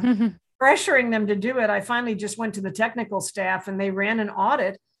pressuring them to do it, I finally just went to the technical staff and they ran an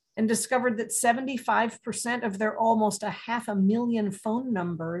audit and discovered that 75% of their almost 500,000 phone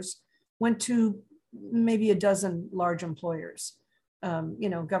numbers went to maybe a dozen large employers,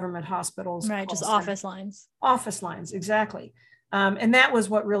 government hospitals. Right, just office lines. Office lines, exactly. And that was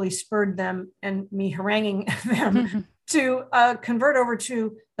what really spurred them and me haranguing them to convert over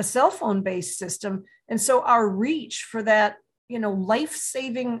to a cell phone based system. And so our reach for that,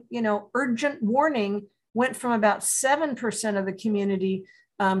 life-saving, urgent warning went from about 7% of the community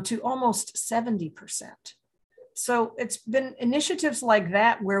to almost 70%. So it's been initiatives like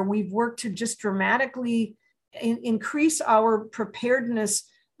that where we've worked to just dramatically increase our preparedness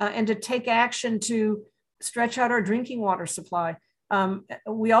and to take action to stretch out our drinking water supply.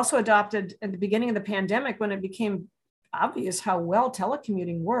 We also adopted at the beginning of the pandemic, when it became obvious how well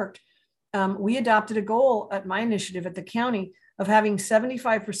telecommuting worked, we adopted a goal at my initiative at the county of having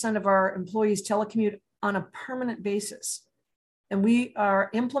 75% of our employees telecommute on a permanent basis. And we are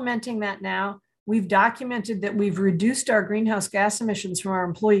implementing that now. We've documented that we've reduced our greenhouse gas emissions from our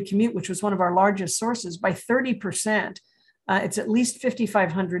employee commute, which was one of our largest sources, by 30%. It's at least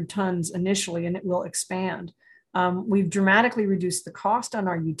 5,500 tons initially, and it will expand. We've dramatically reduced the cost on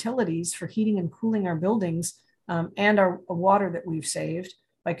our utilities for heating and cooling our buildings and our water that we've saved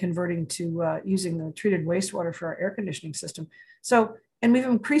by converting to using the treated wastewater for our air conditioning system. And we've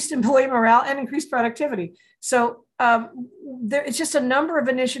increased employee morale and increased productivity. So it's just a number of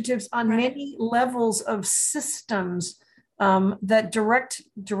initiatives on many levels of systems that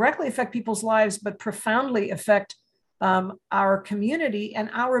directly affect people's lives, but profoundly affect our community and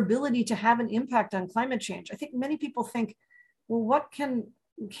our ability to have an impact on climate change. I think many people think, well, what can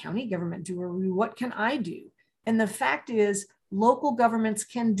county government do, or what can I do? And the fact is, local governments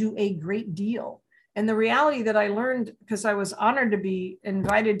can do a great deal. And the reality that I learned, because I was honored to be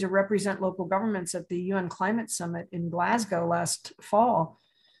invited to represent local governments at the UN Climate Summit in Glasgow last fall,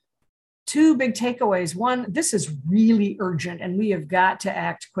 two big takeaways. One, this is really urgent and we have got to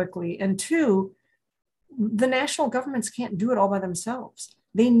act quickly. And two, the national governments can't do it all by themselves.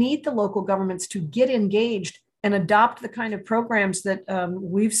 They need the local governments to get engaged and adopt the kind of programs that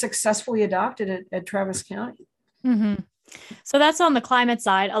we've successfully adopted at Travis County. Mm-hmm. So that's on the climate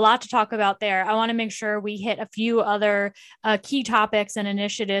side, a lot to talk about there. I want to make sure we hit a few other key topics and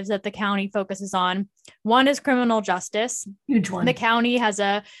initiatives that the county focuses on. One is criminal justice. Huge one. The county has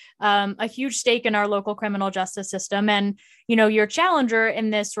a huge stake in our local criminal justice system. And, your challenger in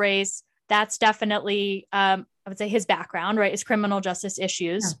this race, that's definitely, I would say his background, right, is criminal justice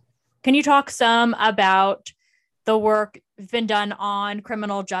issues. Yeah. Can you talk some about the work been done on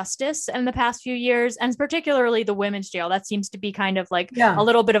criminal justice in the past few years, and particularly the women's jail? That seems to be kind of like a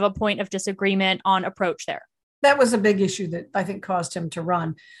little bit of a point of disagreement on approach there. That was a big issue that I think caused him to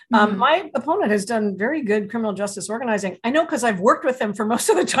run. My opponent has done very good criminal justice organizing. I know because I've worked with him for most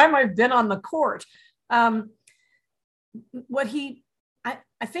of the time I've been on the court. What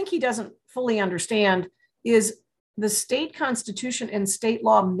I think he doesn't fully understand is the state constitution and state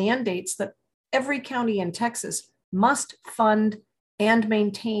law mandates that every county in Texas must fund and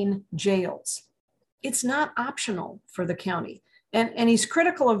maintain jails. It's not optional for the county. And he's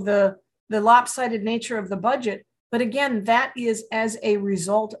critical of the lopsided nature of the budget. But again, that is as a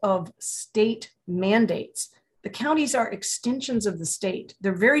result of state mandates. The counties are extensions of the state.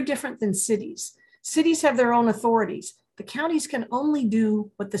 They're very different than cities. Cities have their own authorities. The counties can only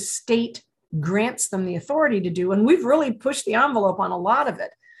do what the state grants them the authority to do. And we've really pushed the envelope on a lot of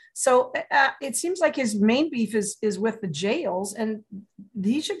it. So it seems like his main beef is with the jails, and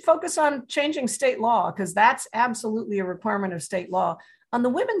he should focus on changing state law, because that's absolutely a requirement of state law. On the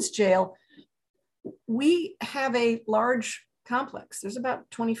women's jail, we have a large complex. There's about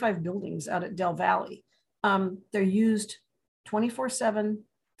 25 buildings out at Del Valley. They're used 24/7,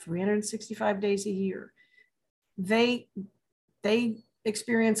 365 days a year. They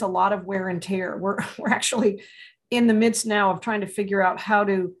experience a lot of wear and tear. We're actually in the midst now of trying to figure out how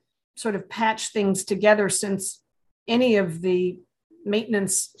to sort of patch things together, since any of the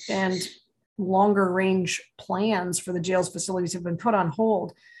maintenance and longer range plans for the jail's facilities have been put on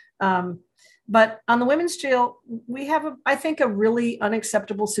hold. But on the women's jail, we have, I think, a really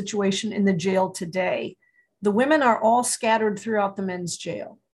unacceptable situation in the jail today. The women are all scattered throughout the men's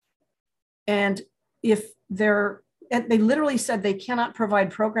jail. And they literally said they cannot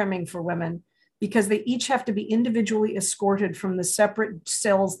provide programming for women because they each have to be individually escorted from the separate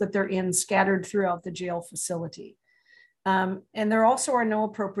cells that they're in, scattered throughout the jail facility. And there also are no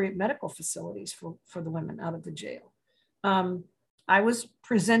appropriate medical facilities for the women out of the jail. I was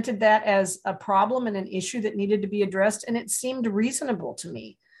presented that as a problem and an issue that needed to be addressed, and it seemed reasonable to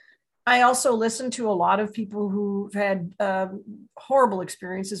me. I also listened to a lot of people who've had horrible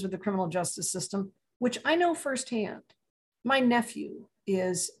experiences with the criminal justice system, which I know firsthand. My nephew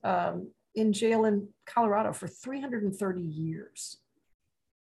is in jail in Colorado for 330 years.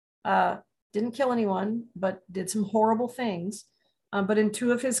 Didn't kill anyone, but did some horrible things. But in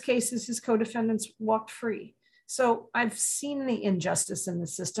 2 of his cases, his co-defendants walked free. So I've seen the injustice in the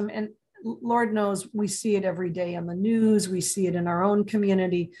system, and Lord knows we see it every day on the news. We see it in our own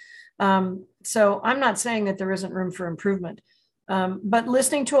community. So I'm not saying that there isn't room for improvement, but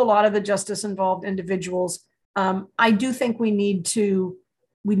listening to a lot of the justice involved individuals, I do think we need to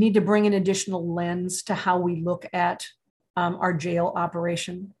bring an additional lens to how we look at our jail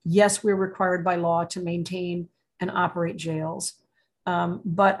operation. Yes, we're required by law to maintain and operate jails,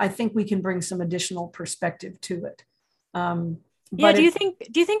 but I think we can bring some additional perspective to it. Yeah. Do you think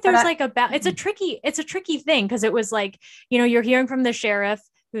there's it's a tricky thing? Cause it was like, you're hearing from the sheriff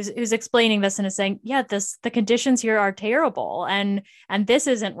who's explaining this and is saying, yeah, the conditions here are terrible and this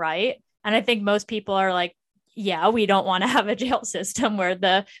isn't right. And I think most people are like, yeah, we don't want to have a jail system where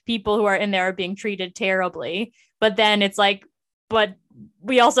the people who are in there are being treated terribly. But then it's like, but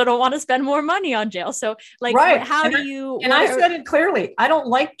we also don't want to spend more money on jail. So like, right. How do you? And I said it clearly, I don't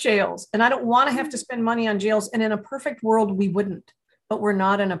like jails and I don't want to have to spend money on jails. And in a perfect world, we wouldn't, but we're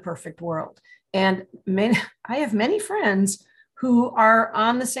not in a perfect world. And I have many friends who are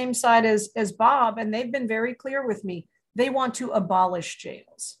on the same side as Bob, and they've been very clear with me. They want to abolish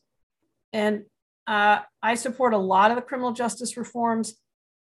jails. And I support a lot of the criminal justice reforms.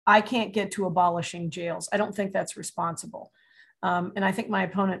 I can't get to abolishing jails. I don't think that's responsible. And I think my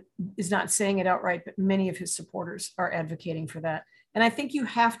opponent is not saying it outright, but many of his supporters are advocating for that. And I think you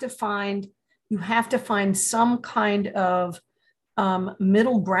have to find some kind of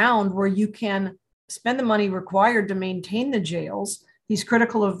middle ground where you can spend the money required to maintain the jails. He's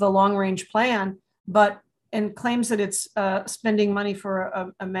critical of the long-range plan, and claims that it's spending money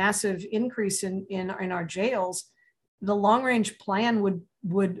for a massive increase in our jails. The long-range plan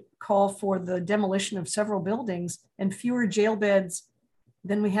would call for the demolition of several buildings and fewer jail beds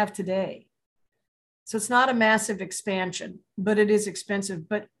than we have today. So it's not a massive expansion, but it is expensive.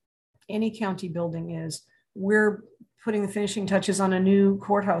 But any county building is. We're putting the finishing touches on a new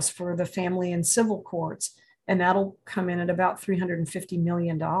courthouse for the family and civil courts, and that'll come in at about $350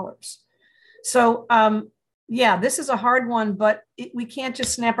 million. So yeah, this is a hard one, but we can't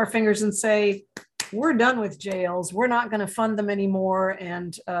just snap our fingers and say, we're done with jails. We're not going to fund them anymore.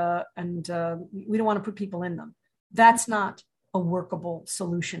 And we don't want to put people in them. That's not a workable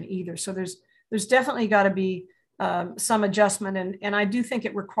solution either. So there's definitely got to be some adjustment. And I do think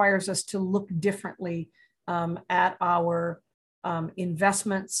it requires us to look differently at our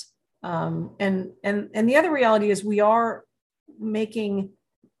investments. And the other reality is we are making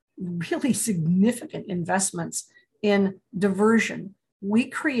really significant investments in diversion. We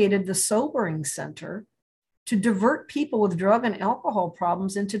created the Sobering Center to divert people with drug and alcohol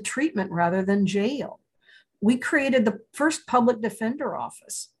problems into treatment rather than jail. We created the first public defender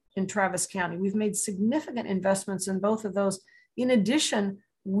office in Travis County. We've made significant investments in both of those. In addition,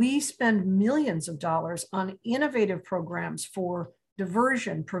 we spend millions of dollars on innovative programs for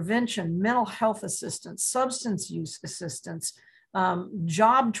diversion, prevention, mental health assistance, substance use assistance,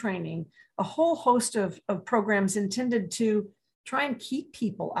 job training, a whole host of programs intended to try and keep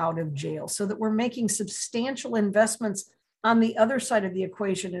people out of jail, so that we're making substantial investments on the other side of the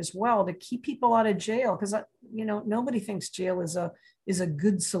equation as well to keep people out of jail. Because nobody thinks jail is a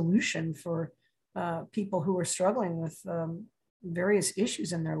good solution for people who are struggling with various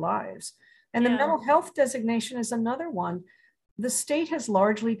issues in their lives. And the mental health designation is another one. The state has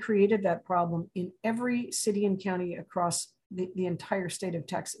largely created that problem in every city and county across the entire state of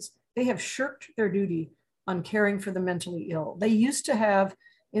Texas. They have shirked their duty on caring for the mentally ill. They used to have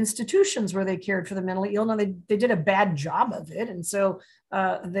institutions where they cared for the mentally ill. Now they did a bad job of it. And so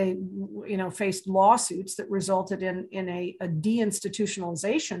they faced lawsuits that resulted in a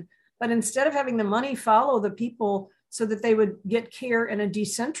deinstitutionalization. But instead of having the money follow the people so that they would get care in a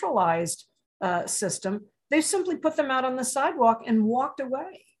decentralized system, they simply put them out on the sidewalk and walked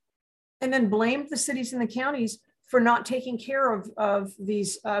away, and then blamed the cities and the counties for not taking care of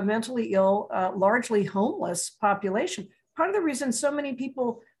these mentally ill, largely homeless population. Part of the reason so many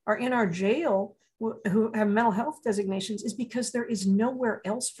people are in our jail who have mental health designations is because there is nowhere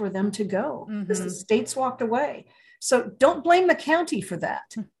else for them to go, because the state's walked away. So don't blame the county for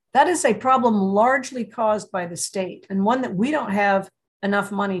that. That is a problem largely caused by the state, and one that we don't have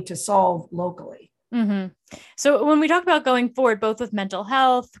enough money to solve locally. Mm-hmm. So when we talk about going forward, both with mental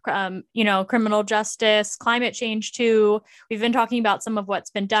health, criminal justice, climate change too, we've been talking about some of what's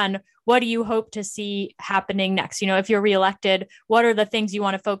been done. What do you hope to see happening next? If you're reelected, what are the things you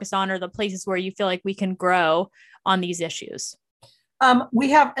want to focus on, or the places where you feel like we can grow on these issues?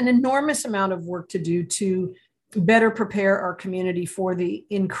 We have an enormous amount of work to do to better prepare our community for the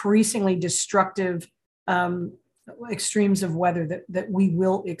increasingly destructive extremes of weather that we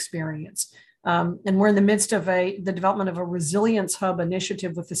will experience. And we're in the midst of the development of a resilience hub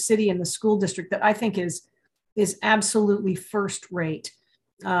initiative with the city and the school district that I think is absolutely first rate.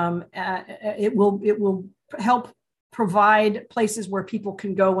 It will help provide places where people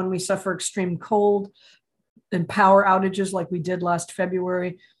can go when we suffer extreme cold and power outages like we did last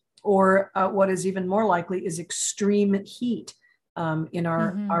February, or what is even more likely is extreme heat in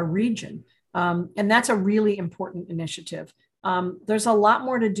our region. And that's a really important initiative. There's a lot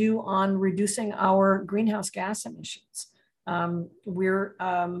more to do on reducing our greenhouse gas emissions. We're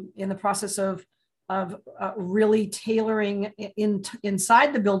in the process of really tailoring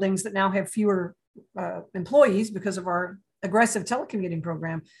inside the buildings that now have fewer employees because of our aggressive telecommuting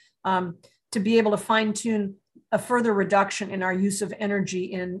program, to be able to fine tune a further reduction in our use of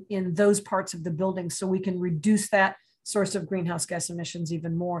energy in those parts of the building so we can reduce that source of greenhouse gas emissions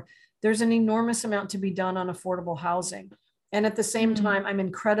even more. There's an enormous amount to be done on affordable housing. And at the same time, I'm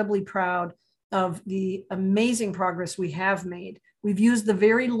incredibly proud of the amazing progress we have made. We've used the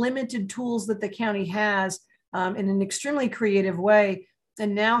very limited tools that the county has in an extremely creative way,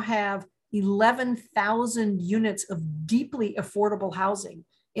 and now have 11,000 units of deeply affordable housing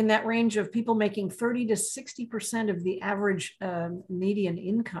in that range of people making 30 to 60% of the average median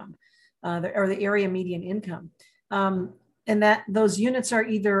income, or the area median income. And that those units are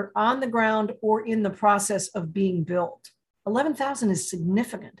either on the ground or in the process of being built. 11,000 is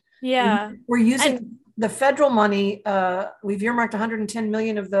significant. Yeah. We're using the federal money. We've earmarked 110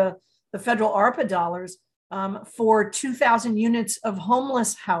 million of the federal ARPA dollars for 2,000 units of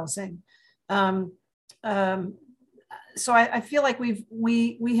homeless housing. So I feel like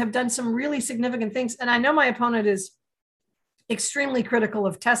we have done some really significant things. And I know my opponent is extremely critical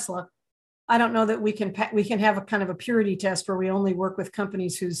of Tesla. I don't know that we can have a kind of a purity test where we only work with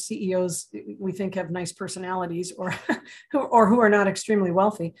companies whose CEOs we think have nice personalities or who are not extremely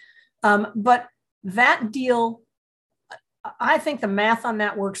wealthy. But that deal, I think the math on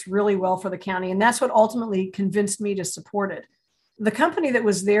that works really well for the county. And that's what ultimately convinced me to support it. The company that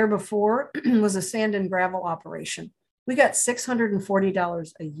was there before was a sand and gravel operation. We got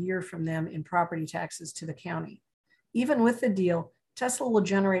 $640 a year from them in property taxes to the county. Even with the deal, Tesla will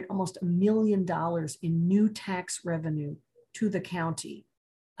generate almost $1 million in new tax revenue to the county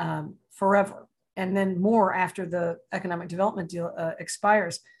forever, and then more after the economic development deal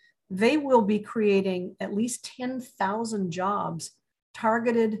expires. They will be creating at least 10,000 jobs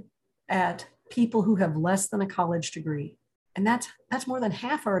targeted at people who have less than a college degree. And that's more than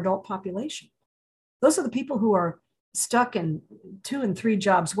half our adult population. Those are the people who are stuck in 2 and 3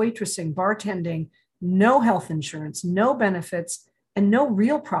 jobs, waitressing, bartending, no health insurance, no benefits, and no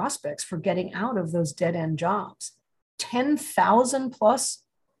real prospects for getting out of those dead-end jobs. 10,000 plus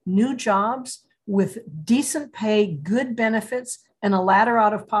new jobs with decent pay, good benefits, and a ladder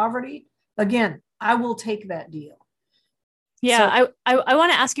out of poverty. Again, I will take that deal. Yeah, so, I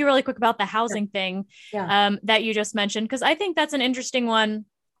want to ask you really quick about the housing thing yeah. That you just mentioned, because I think that's an interesting one.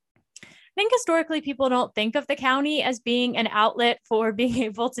 I think historically people don't think of the county as being an outlet for being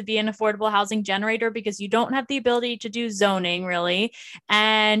able to be an affordable housing generator, because you don't have the ability to do zoning really.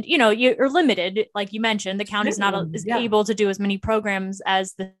 And, you're limited. Like you mentioned, the county's not able to do as many programs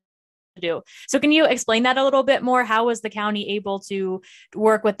as the do. So can you explain that a little bit more? How was the county able to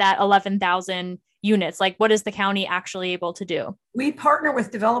work with that 11,000 units? Like, what is the county actually able to do? We partner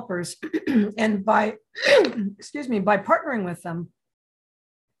with developers and by partnering with them,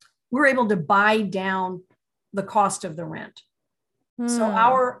 we're able to buy down the cost of the rent. So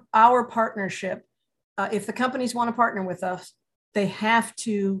our partnership, if the companies want to partner with us, they have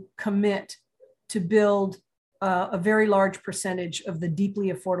to commit to build a very large percentage of the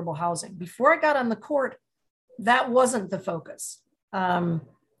deeply affordable housing. Before I got on the court, that wasn't the focus.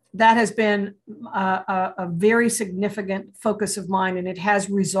 That has been a very significant focus of mine, and it has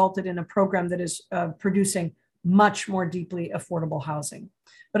resulted in a program that is producing much more deeply affordable housing.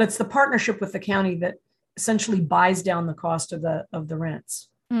 But it's the partnership with the county that essentially buys down the cost of the rents.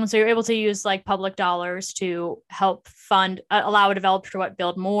 So you're able to use like public dollars to help fund, allow a developer to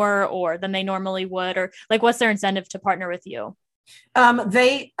build more or than they normally would, or like what's their incentive to partner with you?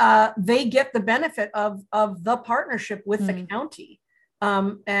 They get the benefit of the partnership with the county,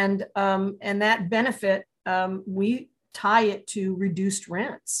 and that benefit, we tie it to reduced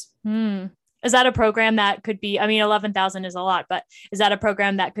rents. Is that a program that could be? I mean, 11,000 is a lot, but is that a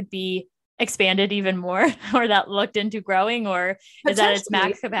program that could be expanded even more, or that looked into growing, or is that its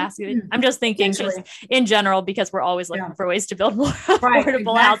max capacity? I'm just thinking, just in general, because we're always looking for ways to build more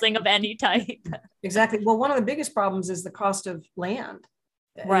affordable housing of any type. Exactly. Well, one of the biggest problems is the cost of land.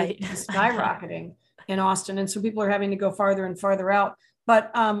 Right. It's skyrocketing in Austin. And so people are having to go farther and farther out.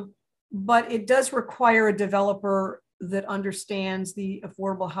 But it does require a developer that understands the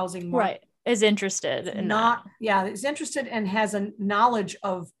affordable housing market. Right. Is interested in that. Yeah, is interested and has a knowledge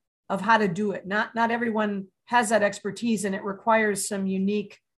of how to do it. Not everyone has that expertise, and it requires some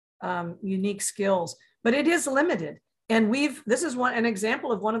unique skills, but it is limited. And this is an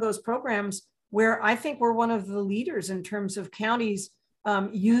example of one of those programs where I think we're one of the leaders in terms of counties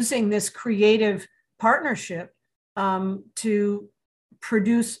using this creative partnership to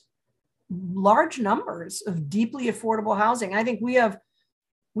produce large numbers of deeply affordable housing. I think we have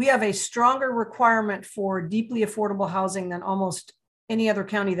a stronger requirement for deeply affordable housing than almost any other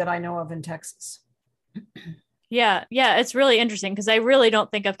county that I know of in Texas. Yeah, it's really interesting because I really don't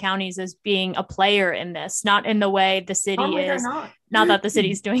think of counties as being a player in this, not in the way the city is. Not that the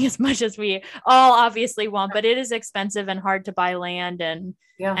city's doing as much as we all obviously want, but it is expensive and hard to buy land and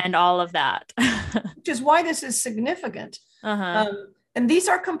all of that. Which is why this is significant. And these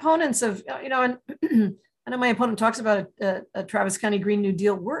are components of, and I know my opponent talks about a Travis County Green New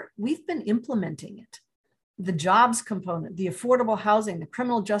Deal. We've been implementing it. The jobs component, the affordable housing, the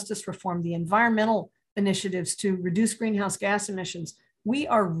criminal justice reform, the environmental initiatives to reduce greenhouse gas emissions. We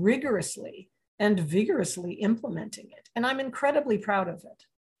are rigorously and vigorously implementing it. And I'm incredibly proud of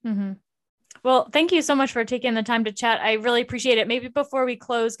it. Well, thank you so much for taking the time to chat. I really appreciate it. Maybe before we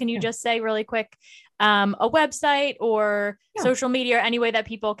close, can you just say really quick, a website or social media, or any way that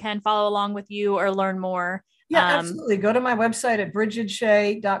people can follow along with you or learn more? Yeah, absolutely. Go to my website at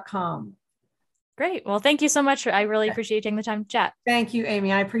bridgetshea.com. Great. Well, thank you so much. I really appreciate you taking the time to chat. Thank you,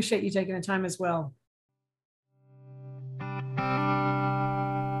 Amy. I appreciate you taking the time as well.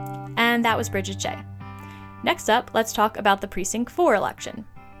 And that was Bridget Shea. Next up, let's talk about the Precinct 4 election.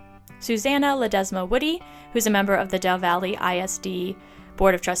 Susanna Ledesma Woody, who's a member of the Del Valle ISD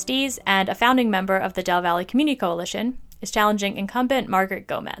Board of Trustees and a founding member of the Del Valle Community Coalition, is challenging incumbent Margaret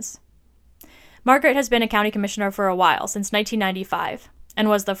Gomez. Margaret has been a county commissioner for a while, since 1995, and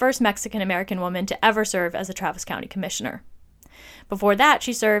was the first Mexican-American woman to ever serve as a Travis County commissioner. Before that,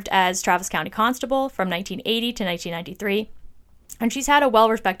 she served as Travis County Constable from 1980 to 1993, and she's had a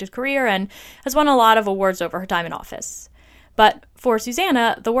well-respected career and has won a lot of awards over her time in office. But for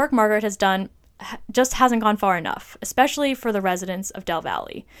Susanna, the work Margaret has done just hasn't gone far enough, especially for the residents of Del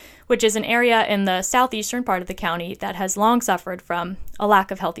Valle, which is an area in the southeastern part of the county that has long suffered from a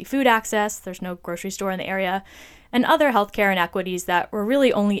lack of healthy food access, there's no grocery store in the area, and other healthcare inequities that were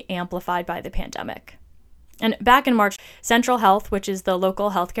really only amplified by the pandemic. And back in March, Central Health, which is the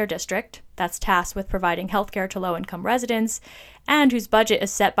local healthcare district that's tasked with providing healthcare to low-income residents and whose budget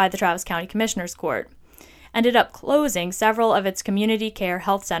is set by the Travis County Commissioners Court, ended up closing several of its community care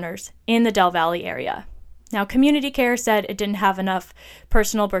health centers in the Del Valle area. Now, community care said it didn't have enough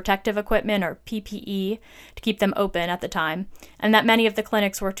personal protective equipment, or PPE, to keep them open at the time, and that many of the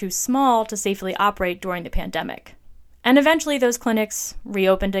clinics were too small to safely operate during the pandemic. And eventually those clinics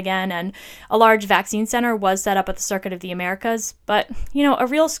reopened again, and a large vaccine center was set up at the Circuit of the Americas, but, a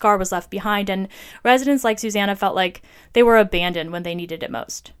real scar was left behind, and residents like Susanna felt like they were abandoned when they needed it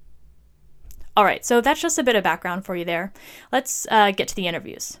most. All right, so that's just a bit of background for you there. Let's get to the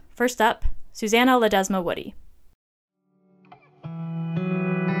interviews. First up, Susanna Ledesma Woody.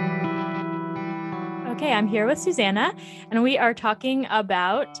 Okay, I'm here with Susanna, and we are talking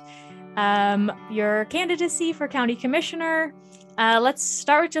about your candidacy for county commissioner. Let's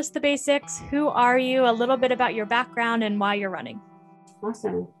start with just the basics. Who are you? A little bit about your background and why you're running.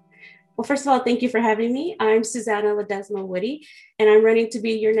 Awesome. Well, first of all, thank you for having me. I'm Susanna Ledesma Woody, and I'm running to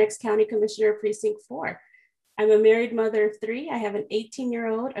be your next county commissioner of Precinct 4. I'm a married mother of 3. I have an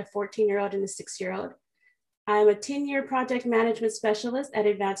 18-year-old, a 14-year-old, and a 6-year-old. I'm a 10-year project management specialist at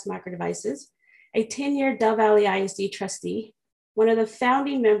Advanced Micro Devices, a 10-year Del Valle ISD trustee, one of the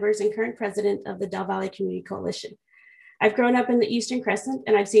founding members and current president of the Del Valle Community Coalition. I've grown up in the Eastern Crescent,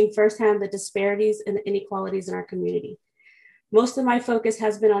 and I've seen firsthand the disparities and the inequalities in our community. Most of my focus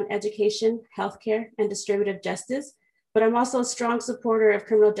has been on education, healthcare, and distributive justice, but I'm also a strong supporter of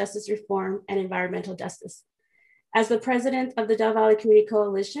criminal justice reform and environmental justice. As the president of the Del Valle Community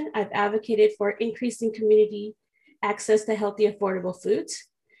Coalition, I've advocated for increasing community access to healthy, affordable foods,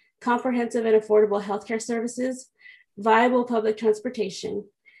 comprehensive and affordable healthcare services, viable public transportation,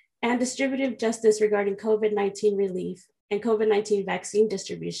 and distributive justice regarding COVID-19 relief and COVID-19 vaccine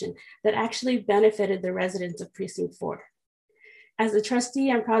distribution that actually benefited the residents of Precinct 4. As a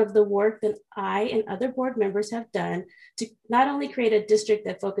trustee, I'm proud of the work that I and other board members have done to not only create a district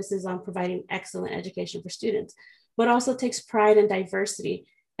that focuses on providing excellent education for students, but also takes pride in diversity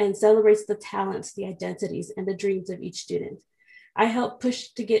and celebrates the talents, the identities, and the dreams of each student. I help push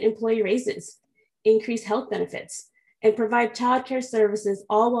to get employee raises, increase health benefits, and provide childcare services,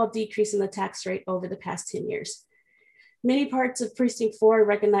 all while decreasing the tax rate over the past 10 years. Many parts of Precinct 4 are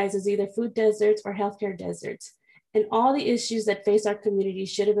recognized as either food deserts or healthcare deserts, and all the issues that face our community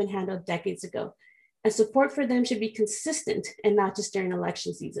should have been handled decades ago. And support for them should be consistent and not just during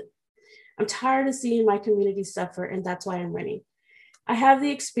election season. I'm tired of seeing my community suffer, and that's why I'm running. I have the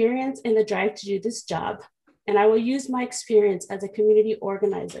experience and the drive to do this job, and I will use my experience as a community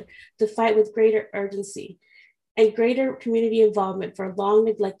organizer to fight with greater urgency and greater community involvement for long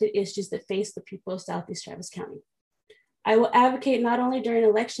neglected issues that face the people of Southeast Travis County. I will advocate not only during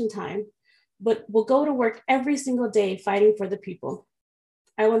election time, but will go to work every single day fighting for the people.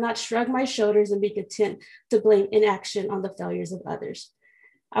 I will not shrug my shoulders and be content to blame inaction on the failures of others.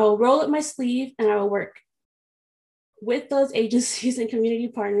 I will roll up my sleeve and I will work with those agencies and community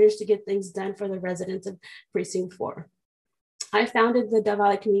partners to get things done for the residents of Precinct 4. I founded the Del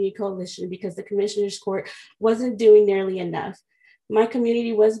Valle Community Coalition because the Commissioner's Court wasn't doing nearly enough. My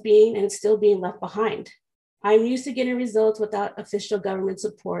community was being and still being left behind. I'm used to getting results without official government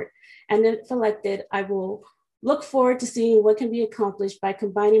support. And if elected, I will look forward to seeing what can be accomplished by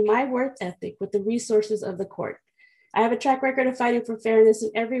combining my work ethic with the resources of the court. I have a track record of fighting for fairness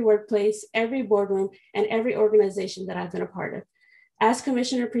in every workplace, every boardroom, and every organization that I've been a part of. As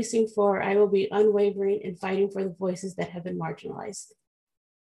Commissioner Precinct 4, I will be unwavering in fighting for the voices that have been marginalized.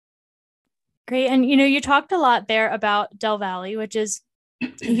 Great. And, you talked a lot there about Del Valle, which is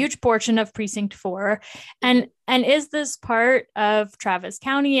a huge portion of Precinct 4. And is this part of Travis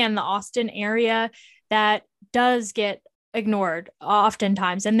County and the Austin area that does get ignored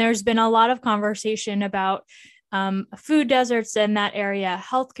oftentimes? And there's been a lot of conversation about food deserts in that area,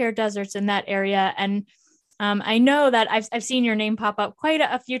 healthcare deserts in that area. And I know that I've seen your name pop up quite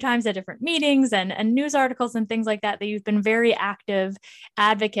a few times at different meetings and news articles and things like that you've been very active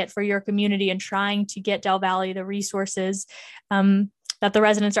advocate for your community and trying to get Del Valle the resources that the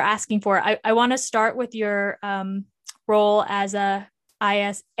residents are asking for. I want to start with your role as a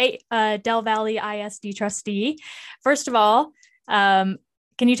Del Valle ISD trustee. First of all,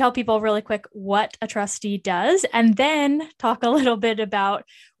 can you tell people really quick what a trustee does, and then talk a little bit about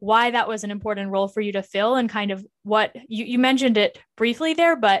why that was an important role for you to fill and kind of what you mentioned it briefly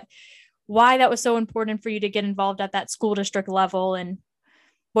there, but why that was so important for you to get involved at that school district level and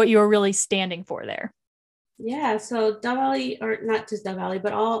what you were really standing for there? Yeah, so Del Valle, or not just Del Valle,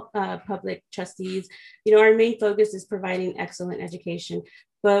 but all public trustees, our main focus is providing excellent education,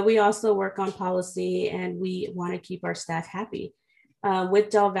 but we also work on policy and we want to keep our staff happy. With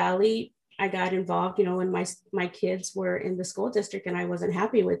Del Valle, I got involved, when my kids were in the school district and I wasn't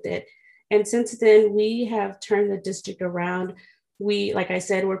happy with it. And since then, we have turned the district around. Like I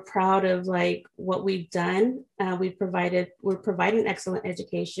said, we're proud of what we've done. We're providing excellent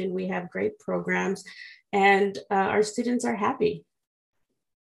education. We have great programs and our students are happy.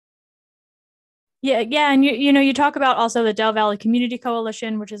 Yeah. And you talk about also the Del Valle Community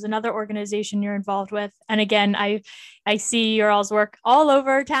Coalition, which is another organization you're involved with. And again, I see your all's work all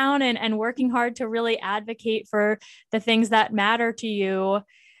over town and working hard to really advocate for the things that matter to you.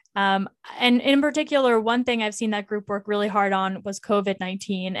 And in particular, one thing I've seen that group work really hard on was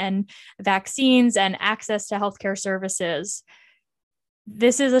COVID-19 and vaccines and access to healthcare services.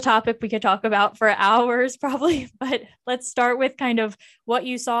 This is a topic we could talk about for hours probably, but let's start with kind of what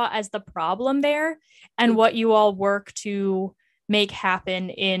you saw as the problem there and what you all work to make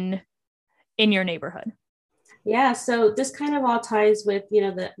happen in your neighborhood. Yeah, so this kind of all ties with,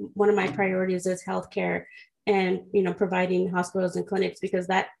 one of my priorities is healthcare and, providing hospitals and clinics, because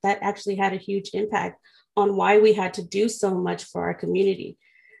that actually had a huge impact on why we had to do so much for our community.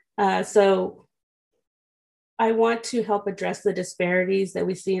 So I want to help address the disparities that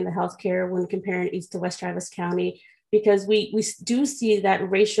we see in the healthcare when comparing East to West Travis County, because we do see that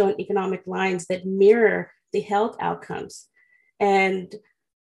racial and economic lines that mirror the health outcomes. And,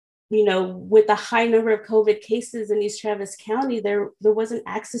 with the high number of COVID cases in East Travis County, there wasn't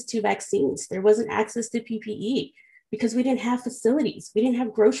access to vaccines. There wasn't access to PPE because we didn't have facilities. We didn't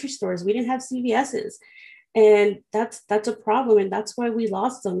have grocery stores. We didn't have CVS's. And that's a problem. And that's why we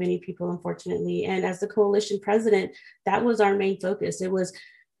lost so many people, unfortunately. And as the coalition president, that was our main focus. It was,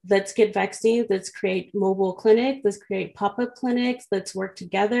 let's get vaccines, let's create mobile clinics, let's create pop-up clinics, let's work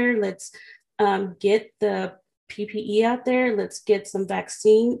together, let's get the PPE out there, let's get some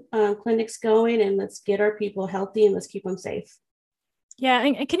vaccine clinics going, and let's get our people healthy and let's keep them safe. Yeah.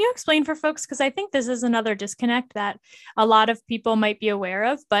 And can you explain for folks, because I think this is another disconnect that a lot of people might be aware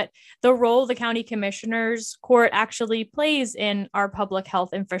of, but the role the county commissioners court actually plays in our public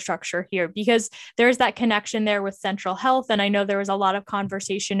health infrastructure here, because there's that connection there with central health. And I know there was a lot of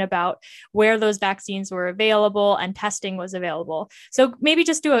conversation about where those vaccines were available and testing was available. So maybe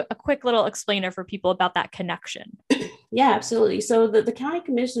just do a quick little explainer for people about that connection. Yeah, absolutely. So the county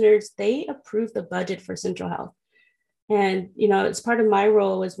commissioners, they approve the budget for central health. And, it's part of my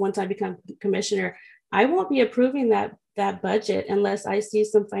role is once I become commissioner, I won't be approving that budget unless I see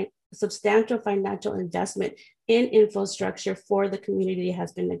some substantial financial investment in infrastructure for the community that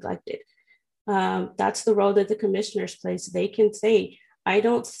has been neglected. That's the role that the commissioners play. So they can say, I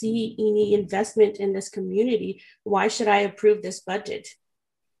don't see any investment in this community. Why should I approve this budget?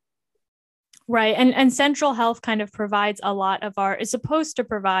 Right. And central health kind of provides is supposed to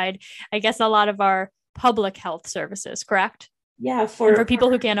provide, I guess, a lot of our public health services, correct? Yeah, for people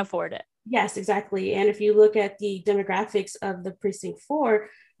who can't afford it. Yes, exactly. And if you look at the demographics of the precinct 4,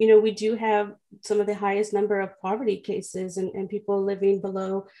 we do have some of the highest number of poverty cases and people living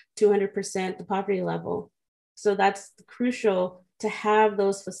below 200% the poverty level. So that's crucial to have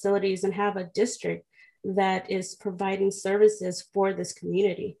those facilities and have a district that is providing services for this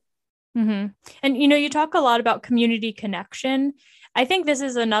community. Mm-hmm. And, you talk a lot about community connection. I think this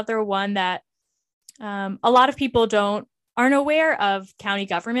is another one that a lot of people aren't aware of county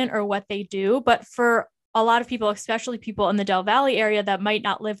government or what they do, but for a lot of people, especially people in the Del Valle area that might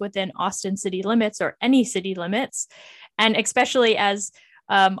not live within Austin city limits or any city limits, and especially as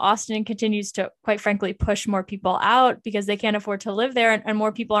Austin continues to, quite frankly, push more people out because they can't afford to live there and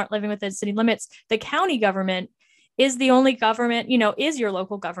more people aren't living within city limits, the county government is the only government, is your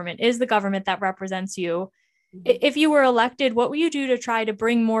local government, is the government that represents you. If you were elected, what would you do to try to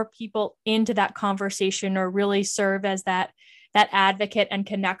bring more people into that conversation or really serve as that advocate and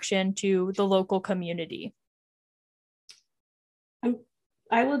connection to the local community?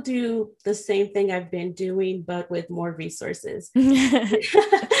 I will do the same thing I've been doing, but with more resources. It's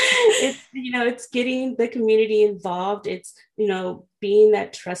getting the community involved. It's, being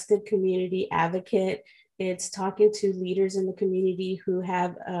that trusted community advocate. It's talking to leaders in the community who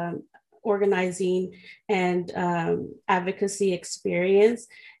have organizing and advocacy experience,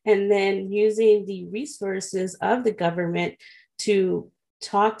 and then using the resources of the government to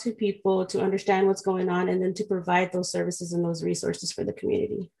talk to people, to understand what's going on, and then to provide those services and those resources for the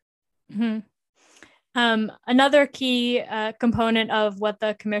community. Mm-hmm. Another key component of what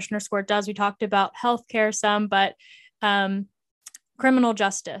the Commissioner's Court does, we talked about healthcare some, but criminal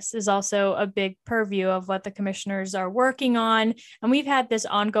justice is also a big purview of what the commissioners are working on. And we've had this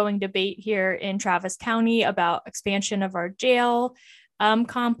ongoing debate here in Travis County about expansion of our jail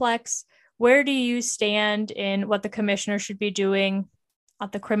complex. Where do you stand in what the commissioner should be doing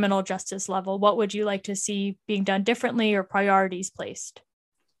at the criminal justice level? What would you like to see being done differently or priorities placed?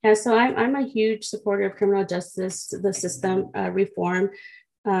 Yeah, so I'm a huge supporter of criminal justice, the system reform.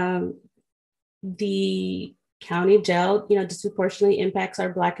 The county jail, disproportionately impacts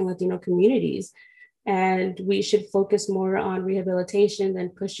our Black and Latino communities. And we should focus more on rehabilitation than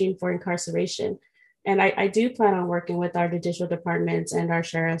pushing for incarceration. And I do plan on working with our judicial departments and our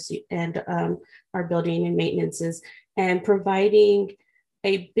sheriffs and our building and maintenances and providing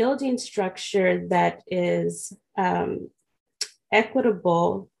a building structure that is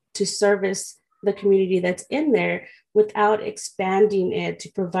equitable to service the community that's in there without expanding it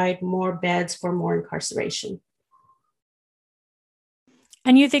to provide more beds for more incarceration.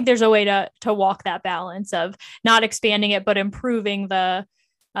 And you think there's a way to walk that balance of not expanding it, but improving the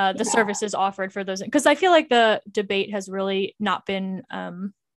services offered for those? Because I feel like the debate has really not been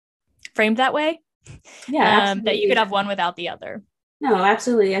framed that way. Yeah, that you could have one without the other. No,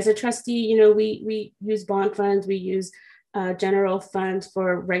 absolutely. As a trustee, we use bond funds, we use general funds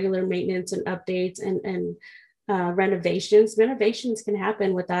for regular maintenance and updates and renovations. Renovations can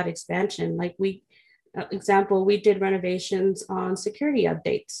happen without expansion. Like we did renovations on security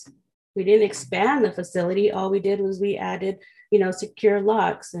updates. We didn't expand the facility. All we did was we added, secure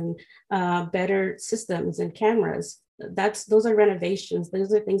locks and better systems and cameras. Those are renovations.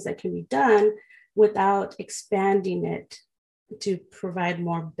 Those are things that can be done without expanding it to provide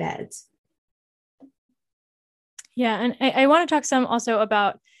more beds. Yeah, and I want to talk some also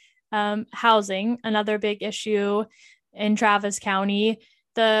about housing, another big issue in Travis County.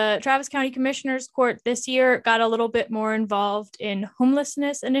 The Travis County Commissioners Court this year got a little bit more involved in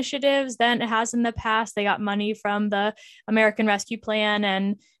homelessness initiatives than it has in the past. They got money from the American Rescue Plan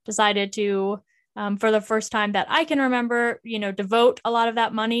and decided to, for the first time that I can remember, devote a lot of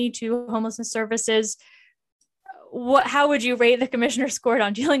that money to homelessness services. How would you rate the Commissioners Court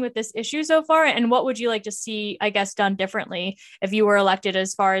on dealing with this issue so far? And what would you like to see, I guess, done differently if you were elected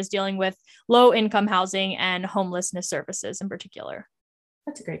as far as dealing with low income housing and homelessness services in particular?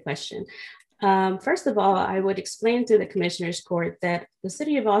 That's a great question. First of all, I would explain to the Commissioners Court that the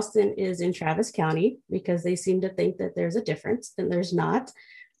city of Austin is in Travis County because they seem to think that there's a difference, and there's not.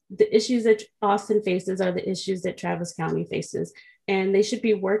 The issues that Austin faces are the issues that Travis County faces, and they should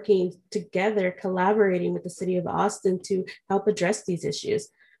be working together, collaborating with the city of Austin to help address these issues.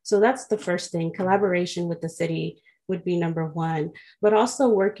 So that's the first thing. Collaboration with the city would be number one, but also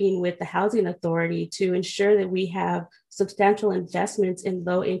working with the housing authority to ensure that we have substantial investments in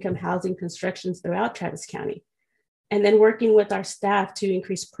low income housing constructions throughout Travis County. And then working with our staff to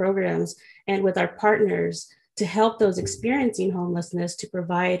increase programs and with our partners to help those experiencing homelessness to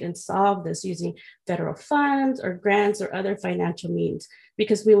provide and solve this using federal funds or grants or other financial means.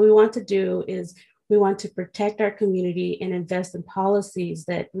 Because what we want to do is we want to protect our community and invest in policies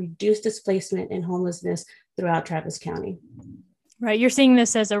that reduce displacement and homelessness throughout Travis County. Right. You're seeing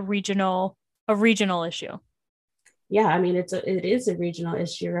this as a regional issue. Yeah, I mean, it is a regional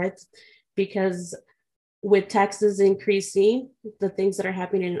issue, right? Because with taxes increasing, the things that are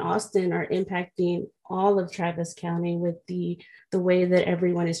happening in Austin are impacting all of Travis County with the way that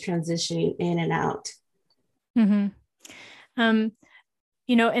everyone is transitioning in and out. Mm-hmm.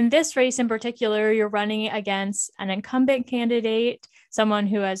 In this race in particular, you're running against an incumbent candidate, someone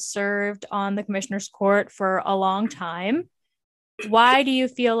who has served on the Commissioner's Court for a long time. Why do you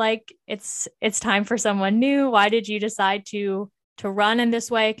feel like it's time for someone new? Why did you decide to run in this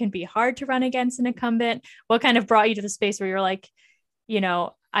way? It can be hard to run against an incumbent. What kind of brought you to the space where you're like,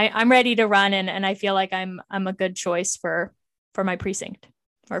 I'm ready to run and I feel like I'm a good choice for my precinct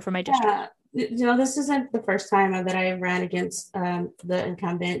or for my district? Yeah. This isn't the first time that I ran against the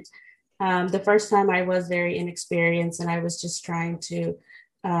incumbent. The first time I was very inexperienced and I was just trying to,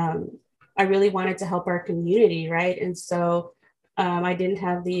 I really wanted to help our community, right? And so I didn't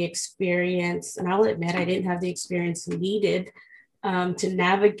have the experience, and I'll admit I didn't have the experience needed to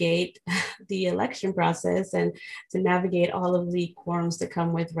navigate the election process and to navigate all of the quorums that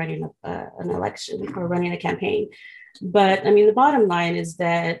come with running an election or running a campaign. But I mean, the bottom line is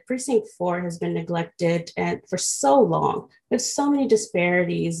that Precinct 4 has been neglected and for so long. There's so many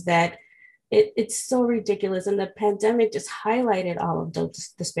disparities that it's so ridiculous. And the pandemic just highlighted all of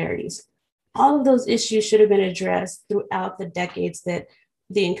those disparities. All of those issues should have been addressed throughout the decades that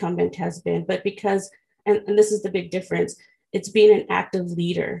the incumbent has been. But because, and this is the big difference, it's being an active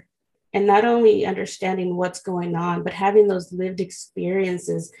leader and not only understanding what's going on, but having those lived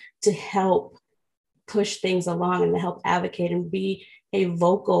experiences to help push things along and to help advocate and be a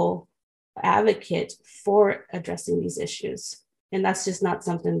vocal advocate for addressing these issues. And that's just not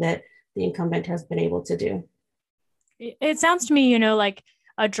something that the incumbent has been able to do. It sounds to me, like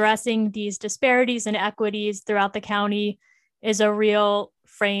addressing these disparities and equities throughout the county is a real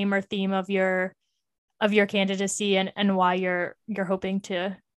frame or theme of your candidacy and why you're hoping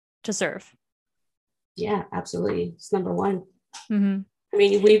to serve. Yeah, absolutely. It's number one. Mm-hmm. I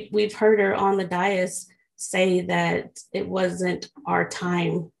mean, we've heard her on the dais say that it wasn't our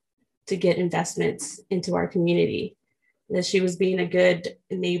time to get investments into our community, that she was being a good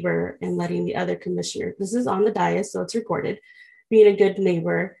neighbor and letting the other commissioner, this is on the dais, so it's recorded, being a good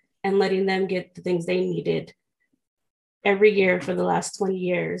neighbor and letting them get the things they needed every year for the last 20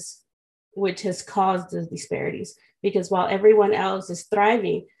 years, which has caused the disparities. Because while everyone else is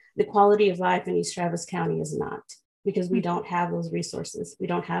thriving, the quality of life in East Travis County is not, because we don't have those resources. We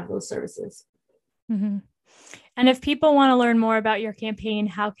don't have those services. Mm-hmm. And if people want to learn more about your campaign,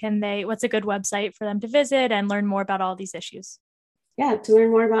 what's a good website for them to visit and learn more about all these issues? Yeah, to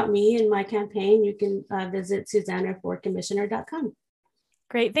learn more about me and my campaign, you can visit SusannaForCommissioner.com.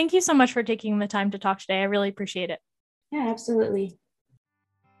 Great. Thank you so much for taking the time to talk today. I really appreciate it. Yeah, absolutely.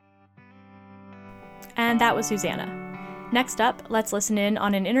 And that was Susanna. Next up, let's listen in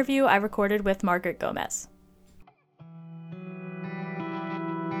on an interview I recorded with Margaret Gomez.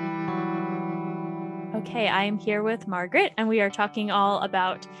 Okay, I am here with Margaret, and we are talking all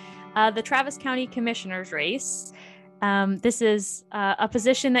about the Travis County Commissioner's race. This is a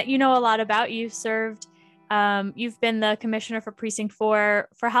position that you know a lot about. You've been the commissioner for Precinct 4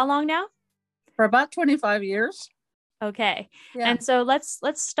 for how long now? For about 25 years. Okay. Yeah. And so let's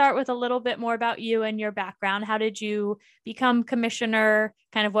start with a little bit more about you and your background. How did you become commissioner?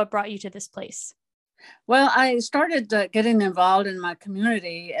 Kind of what brought you to this place? Well, I started getting involved in my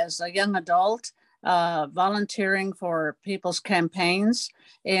community as a young adult, volunteering for people's campaigns.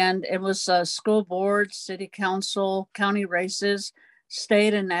 And it was school board, city council, county races,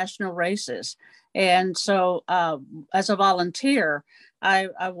 state and national races. And so as a volunteer,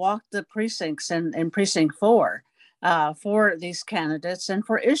 I walked the precincts in Precinct 4 for these candidates and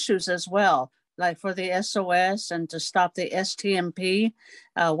for issues as well, like for the SOS and to stop the STMP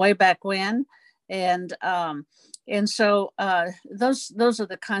way back when. And so those are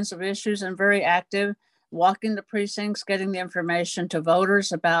the kinds of issues, and very active, walking the precincts, getting the information to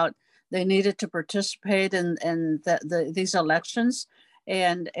voters about they needed to participate in these elections.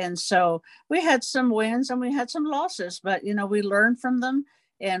 And so we had some wins and we had some losses, but we learned from them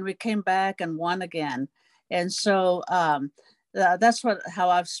and we came back and won again. And so that's how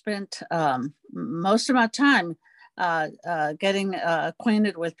I've spent most of my time getting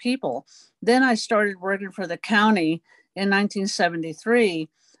acquainted with people. Then I started working for the county in 1973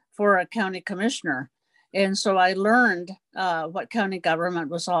 for a county commissioner. And so I learned what county government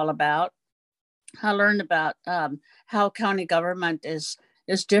was all about. I learned about how county government is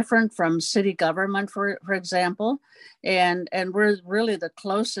different from city government, for example. And we're really the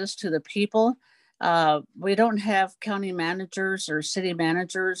closest to the people. We don't have county managers or city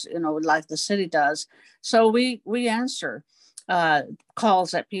managers, like the city does. So we answer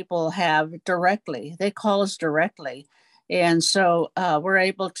calls that people have directly. They call us directly. And so we're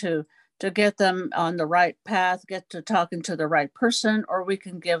able to get them on the right path, get to talking to the right person, or we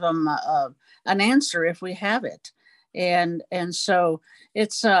can give them an answer if we have it. And so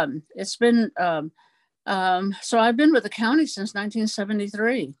it's been, so I've been with the county since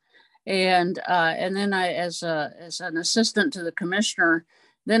 1973. And then I, as an assistant to the commissioner,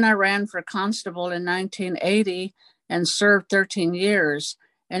 then I ran for constable in 1980 and served 13 years.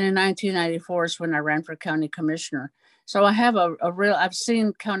 And in 1994 is when I ran for county commissioner. So I have I've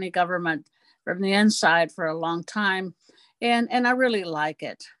seen county government from the inside for a long time, and I really like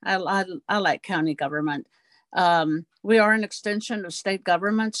it. I like county government. We are an extension of state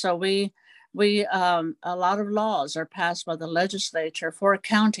government, so we a lot of laws are passed by the legislature for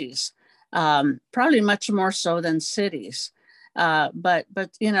counties, probably much more so than cities. But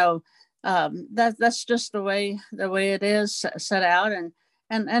that's just the way it is set out,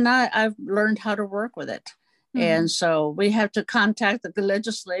 and I've learned how to work with it. Mm-hmm. And so we have to contact the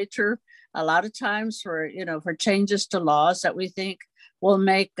legislature a lot of times for changes to laws that we think will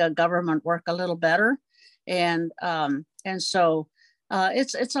make government work a little better. And so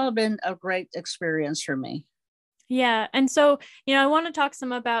it's all been a great experience for me. Yeah. And so, I want to talk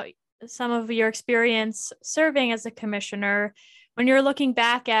about some of your experience serving as a commissioner. When you're looking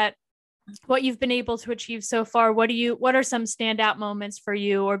back at what you've been able to achieve so far, what are some standout moments for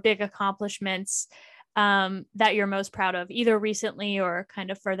you or big accomplishments that you're most proud of, either recently or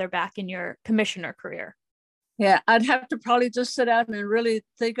kind of further back in your commissioner career? Yeah, I'd have to probably just sit down and really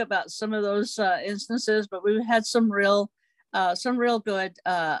think about some of those instances, but we've had some real good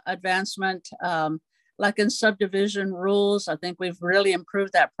advancement, like in subdivision rules. I think we've really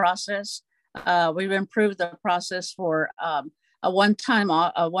improved that process. We've improved the process for a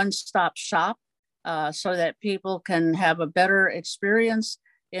one-stop shop, so that people can have a better experience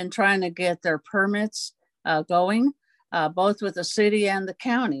in trying to get their permits going, both with the city and the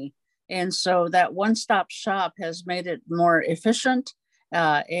county. And so that one-stop shop has made it more efficient,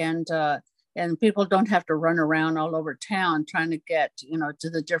 and people don't have to run around all over town trying to get, to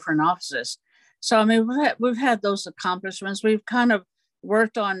the different offices. So, I mean, we've had those accomplishments. We've kind of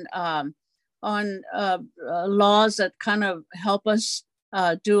worked on laws that kind of help us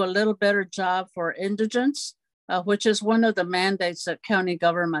do a little better job for indigents, which is one of the mandates that county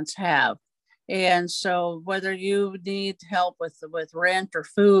governments have. And so whether you need help with rent or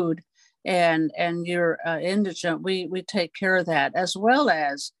food and you're indigent, we take care of that, as well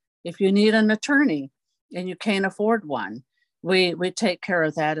as if you need an attorney and you can't afford one, we take care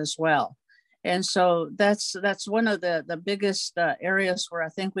of that as well. And so that's one of the biggest areas where I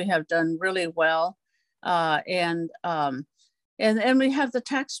think we have done really well. And we have the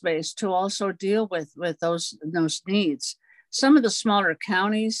tax base to also deal with those needs. Some of the smaller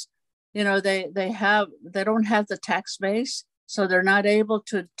counties, they don't have the tax base, so they're not able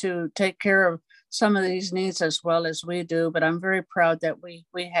to take care of some of these needs as well as we do. But I'm very proud that we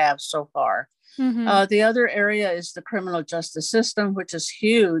have so far. Mm-hmm. The other area is the criminal justice system, which is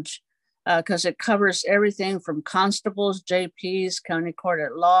huge because it covers everything from constables, JPs, county court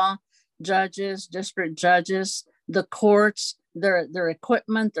at law, judges, district judges, the courts, their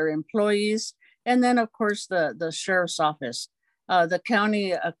equipment, their employees, and then of course the sheriff's office, the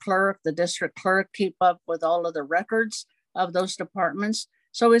county clerk, the district clerk keep up with all of the records of those departments.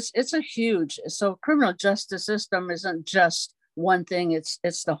 So it's a huge. So criminal justice system isn't just one thing.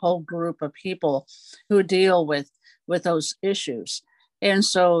 It's the whole group of people who deal with those issues. And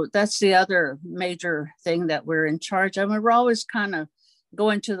so that's the other major thing that we're in charge of. And we're always kind of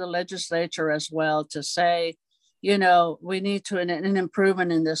going to the legislature as well to say, we need to an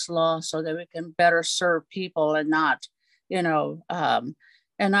improvement in this law so that we can better serve people and not, and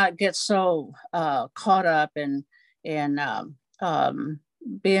not get so caught up in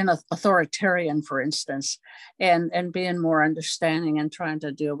being authoritarian, for instance, and being more understanding and trying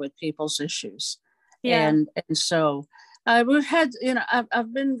to deal with people's issues. Yeah. And so we've had,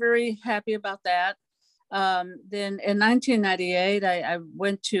 I've been very happy about that. Then in 1998, I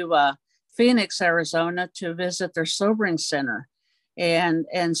went to Phoenix, Arizona to visit their sobering center.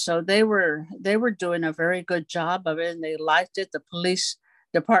 And so they were doing a very good job of it, and they liked it. The police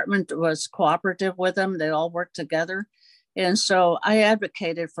department was cooperative with them. They all worked together. And so I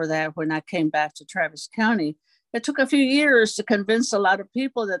advocated for that when I came back to Travis County. It took a few years to convince a lot of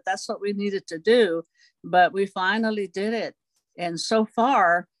people that that's what we needed to do, but we finally did it. And so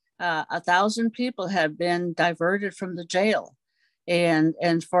far, 1,000 people have been diverted from the jail, and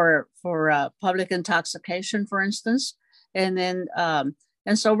for public intoxication, for instance. And then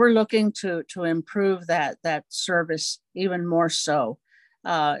and so we're looking to improve that service even more so,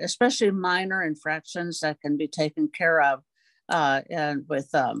 especially minor infractions that can be taken care of and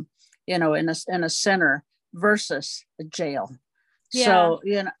with in a center versus a jail. Yeah. So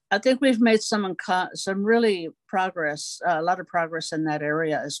I think we've made some really progress, a lot of progress in that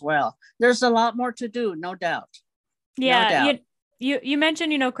area as well. There's a lot more to do, no doubt. Yeah, no doubt. You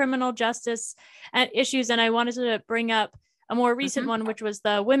mentioned criminal justice issues, and I wanted to bring up a more recent one, which was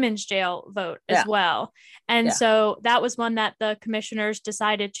the women's jail vote as well. And so that was one that the commissioners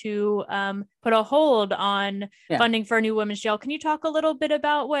decided to put a hold on funding for a new women's jail. Can you talk a little bit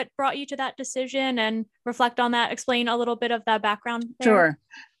about what brought you to that decision and reflect on that? Explain a little bit of that background there? Sure.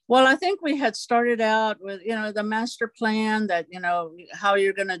 Well, I think we had started out with, the master plan that, how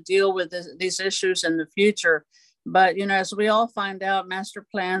you're going to deal with these issues in the future. But, as we all find out, master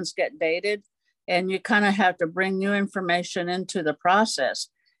plans get dated, and you kind of have to bring new information into the process.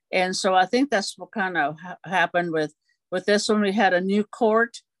 And so I think that's what kind of happened with this one. We had a new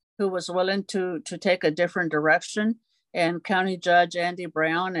court who was willing to take a different direction, and County Judge Andy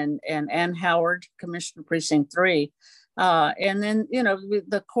Brown and Ann Howard, Commissioner Precinct 3. And then,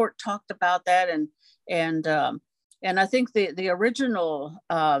 the court talked about that. And I think the original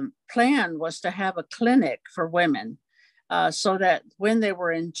plan was to have a clinic for women, so that when they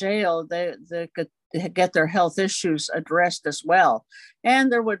were in jail, they could get their health issues addressed as well.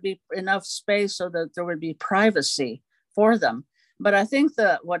 And there would be enough space so that there would be privacy for them. But I think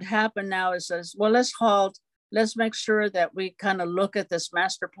that what happened now is, well, let's make sure that we kind of look at this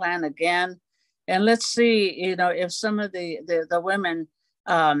master plan again. And let's see, if some of the women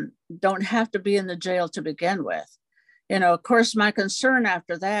don't have to be in the jail to begin with. Of course, my concern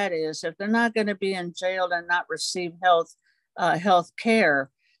after that is if they're not going to be in jail and not receive health care,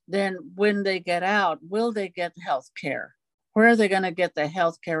 then when they get out, will they get health care? Where are they going to get the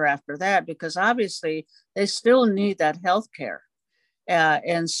health care after that? Because obviously they still need that health care.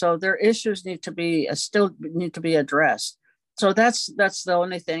 And so their issues still need to be addressed. So that's the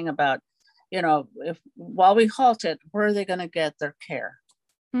only thing about, while we halt it, where are they going to get their care?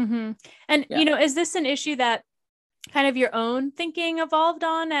 Mm-hmm. And, is this an issue that kind of your own thinking evolved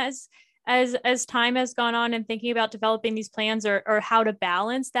on as time has gone on and thinking about developing these plans, or how to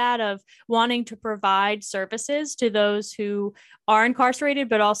balance that of wanting to provide services to those who are incarcerated,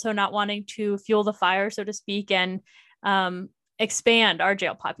 but also not wanting to fuel the fire, so to speak, and expand our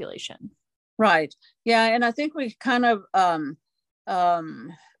jail population? Right. Yeah. And I think we kind of,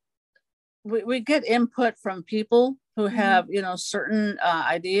 we get input from people who have, certain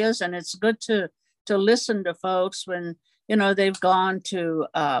ideas, and it's good to listen to folks when, they've gone to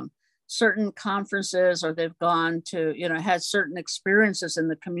certain conferences, or they've gone to, had certain experiences in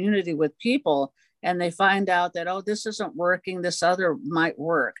the community with people, and they find out that, oh, this isn't working, this other might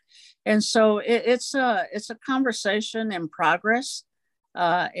work. And so it's a conversation in progress.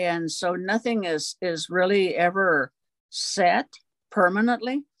 And so nothing is really ever set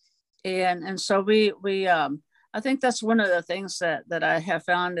permanently. And so we I think that's one of the things that I have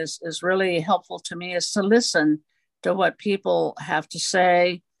found is really helpful to me, is to listen to what people have to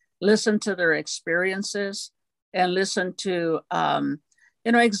say, listen to their experiences, and listen to,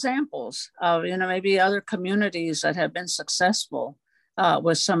 examples of, maybe other communities that have been successful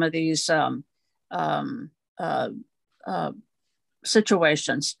with some of these um, uh, uh,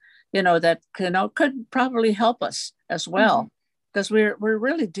 situations, that could probably help us as well, because we're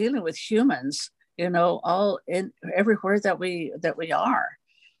really dealing with humans, all in everywhere that we are,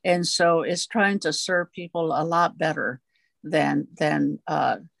 and so it's trying to serve people a lot better than and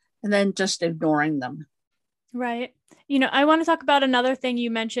then just ignoring them. Right. I want to talk about another thing you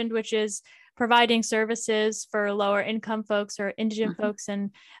mentioned, which is providing services for lower income folks or indigent folks.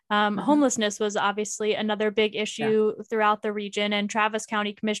 And homelessness was obviously another big issue throughout the region. And Travis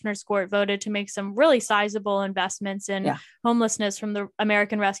County Commissioner's Court voted to make some really sizable investments in homelessness from the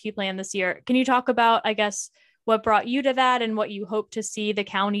American Rescue Plan this year. Can you talk about, I guess, what brought you to that and what you hope to see the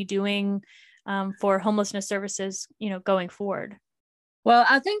county doing for homelessness services, going forward? Well,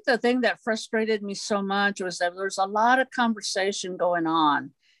 I think the thing that frustrated me so much was that there's a lot of conversation going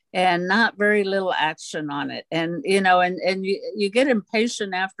on and not very little action on it. And, and you get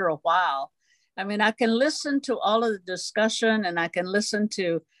impatient after a while. I mean, I can listen to all of the discussion and I can listen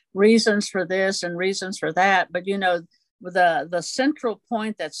to reasons for this and reasons for that. But, the central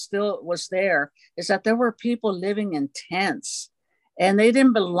point that still was there is that there were people living in tents, and they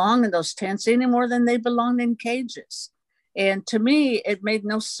didn't belong in those tents any more than they belonged in cages. And to me, it made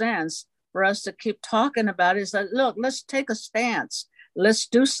no sense for us to keep talking about it. Is that, look, let's take a stance. Let's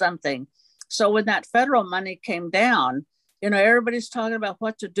do something. So when that federal money came down, everybody's talking about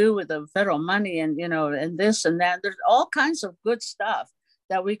what to do with the federal money and, and this and that. There's all kinds of good stuff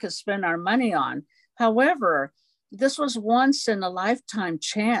that we could spend our money on. However, this was once in a lifetime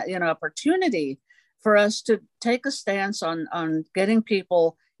chance, opportunity for us to take a stance on getting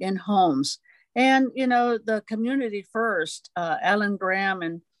people in homes. And, the Community First, Alan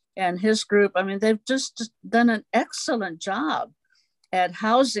Graham and his group, I mean, they've just done an excellent job at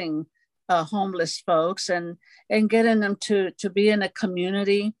housing homeless folks and getting them to be in a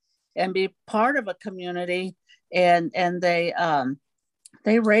community and be part of a community. And they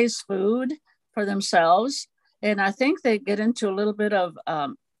raise food for themselves. And I think they get into a little bit of,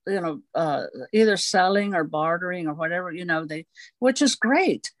 either selling or bartering or whatever, which is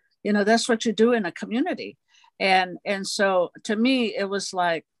great. That's what you do in a community. And so to me, it was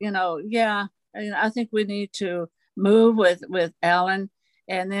like, I think we need to move with Alan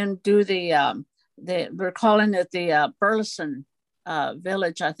and then do we're calling it the Burleson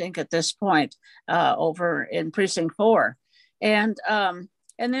Village, I think at this point, over in Precinct 4. And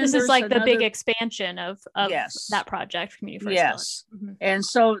then this is like the big expansion of that project, Community First. Yes. And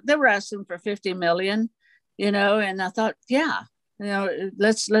so they were asking for $50 million, and I thought,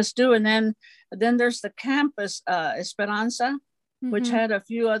 let's do. And then there's the campus Esperanza, which had a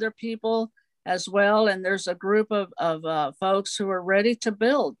few other people as well. And there's a group of folks who are ready to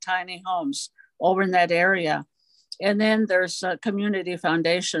build tiny homes over in that area. And then there's Community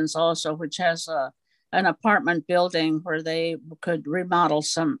Foundations also, which has an apartment building where they could remodel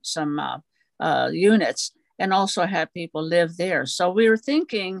some units and also have people live there. So we were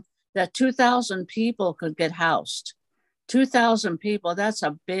thinking that 2,000 people could get housed. 2,000 people, that's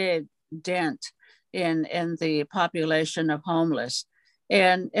a big dent in the population of homeless.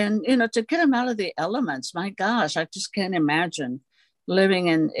 And to get them out of the elements, my gosh, I just can't imagine living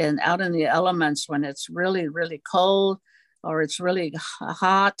out in the elements when it's really, really cold or it's really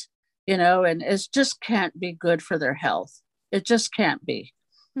hot, and it just can't be good for their health. It just can't be.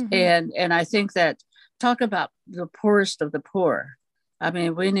 And I think that, talk about the poorest of the poor. I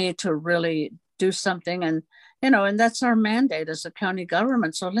mean, we need to really do something, and that's our mandate as a county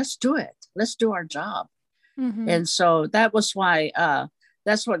government. So let's do it. Let's do our job. And so that was why,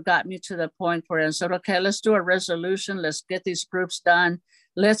 that's what got me to the point where I said, okay, let's do a resolution. Let's get these groups done.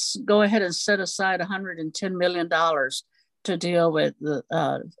 Let's go ahead and set aside $110 million to deal with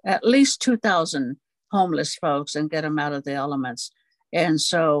at least 2,000 homeless folks and get them out of the elements. And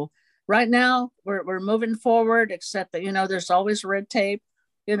so right now we're moving forward, except that, there's always red tape,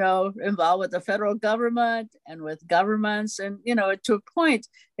 involved with the federal government and with governments. And, to a point,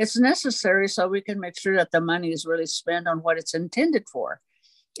 it's necessary so we can make sure that the money is really spent on what it's intended for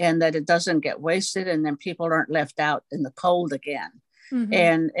and that it doesn't get wasted and then people aren't left out in the cold again.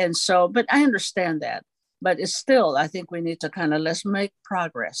 And so, but I understand that. But it's still, I think we need to let's make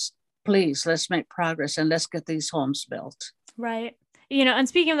progress. Please, let's make progress and let's get these homes built. Right. And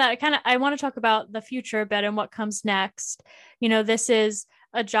speaking of that, I want to talk about the future a bit and what comes next. This is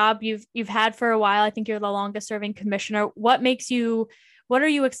a job you've had for a while. I think you're the longest serving commissioner. What are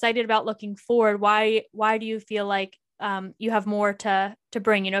you excited about looking forward? Why do you feel like you have more to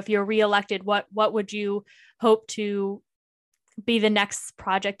bring? If you're reelected, what would you hope to be the next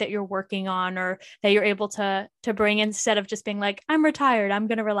project that you're working on, or that you're able to bring, instead of just being like, I'm retired, I'm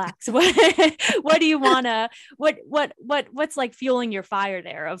going to relax? What do you want to, what's like fueling your fire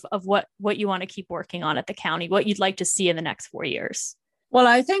there of what you want to keep working on at the county, what you'd like to see in the next 4 years? Well,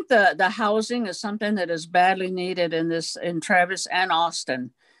 I think the housing is something that is badly needed in Travis and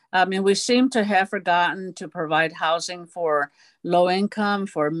Austin. I mean, we seem to have forgotten to provide housing for low income,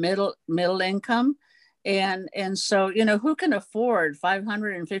 for middle income. And so, who can afford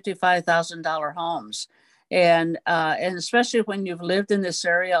 $555,000 homes? And especially when you've lived in this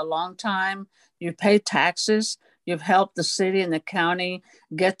area a long time, you've paid taxes, you've helped the city and the county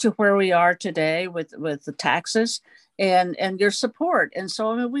get to where we are today with the taxes and your support. And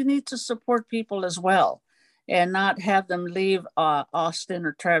so, I mean, we need to support people as well and not have them leave Austin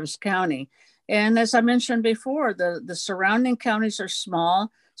or Travis County. And as I mentioned before, the surrounding counties are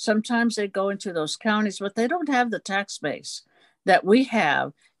small. Sometimes they go into those counties, but they don't have the tax base that we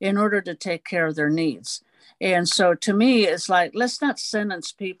have in order to take care of their needs. And so to me, it's like, let's not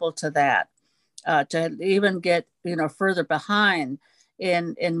sentence people to that, to even get, further behind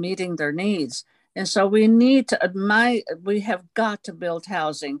in meeting their needs. And so we have got to build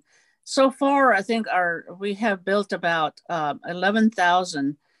housing. So far, I think we have built about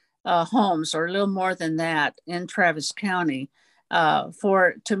 11,000 homes, or a little more than that, in Travis County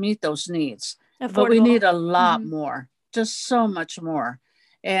to meet those needs. Affordable. But we need a lot more, just so much more.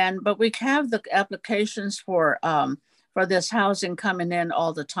 But we have the applications for this housing coming in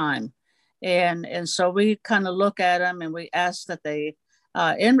all the time. And so we kind of look at them and we ask that they,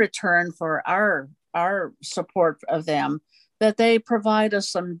 in return for our support of them, that they provide us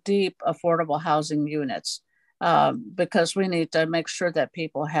some deep, affordable housing units, because we need to make sure that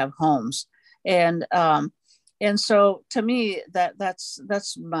people have homes. And so to me,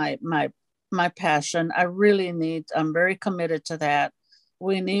 that's my passion. I'm very committed to that.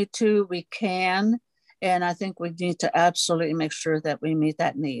 We can, and I think we need to absolutely make sure that we meet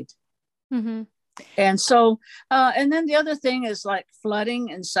that need. Mm-hmm. And so, and then the other thing is like flooding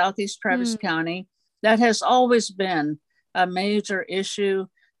in Southeast Travis County. That has always been a major issue,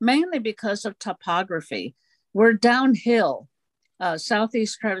 mainly because of topography. We're downhill.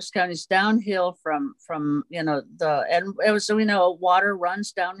 Southeast Travis County is downhill from water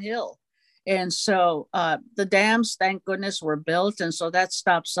runs downhill. And so the dams, thank goodness, were built. And so that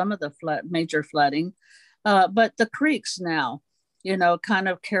stopped some of the major flooding. But the creeks now, kind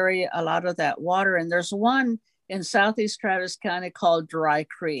of carry a lot of that water. And there's one in Southeast Travis County called Dry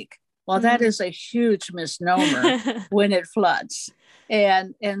Creek. Well, that is a huge misnomer when it floods.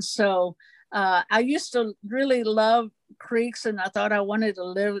 And so I used to really love creeks, and I thought I wanted to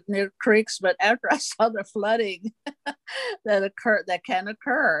live near creeks, but after I saw the flooding that can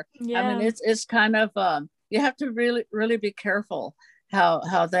occur, yeah. I mean, it's kind of, you have to really, really be careful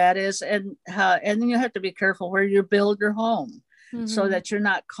how that is, and then you have to be careful where you build your home, so that you're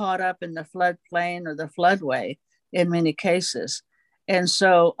not caught up in the floodplain or the floodway in many cases. And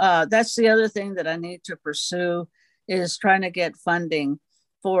so that's the other thing that I need to pursue, is trying to get funding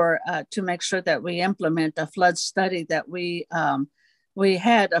to make sure that we implement a flood study that we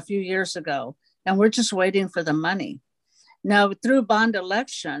had a few years ago, and we're just waiting for the money. Now, through bond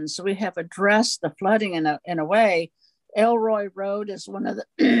elections, we have addressed the flooding in a way. Elroy Road is one of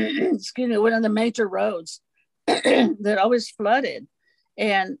the major roads that always flooded,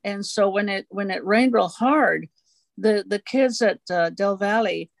 and so when it rained real hard, the kids at Del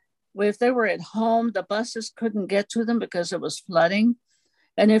Valle, if they were at home, the buses couldn't get to them because it was flooding.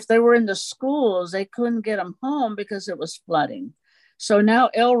 And if they were in the schools, they couldn't get them home because it was flooding. So now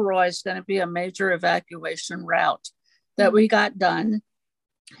Elroy is going to be a major evacuation route that we got done.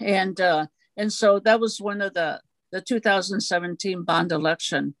 And so that was one of the 2017 bond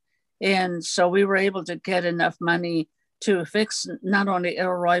election. And so we were able to get enough money to fix not only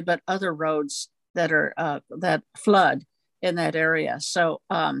Elroy, but other roads that flood in that area. So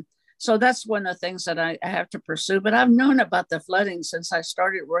that's one of the things that I have to pursue. But I've known about the flooding since I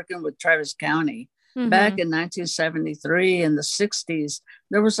started working with Travis County back in 1973. In the 60s,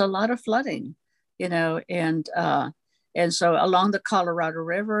 there was a lot of flooding, and so along the Colorado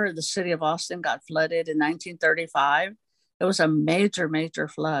River, the city of Austin got flooded in 1935. It was a major, major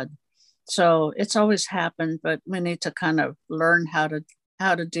flood. So it's always happened, but we need to kind of learn how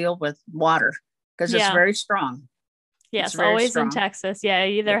to deal with water, because it's very strong. Yes, always strong. In Texas. Yeah,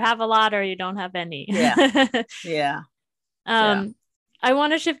 you either have a lot or you don't have any. Yeah. Yeah. I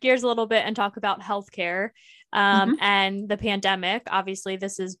want to shift gears a little bit and talk about healthcare. And the pandemic. Obviously,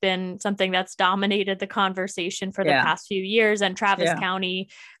 this has been something that's dominated the conversation for the past few years. And Travis County,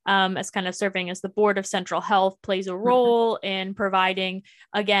 as kind of serving as the Board of Central Health, plays a role in providing,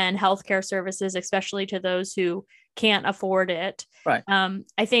 again, healthcare services, especially to those who can't afford it. Right.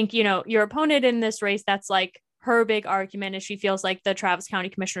 I think, your opponent in this race, that's like her big argument is she feels like the Travis County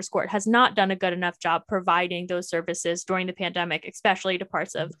Commissioner's Court has not done a good enough job providing those services during the pandemic, especially to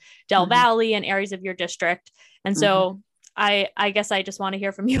parts of Del Valley and areas of your district. And so I guess I just want to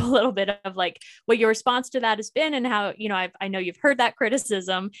hear from you a little bit of like what your response to that has been and how, I know you've heard that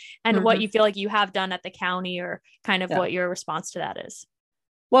criticism and what you feel like you have done at the county or kind of what your response to that is.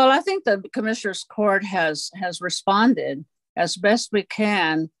 Well, I think the Commissioner's Court has responded as best we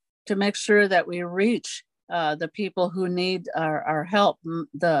can to make sure that we reach the people who need our help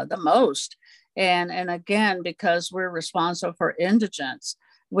the most. And again, because we're responsible for indigents,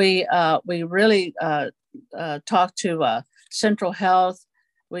 we really talked to Central Health.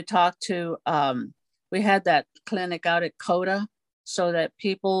 We talked to, we had that clinic out at CODA so that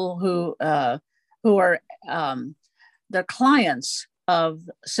people who are the clients of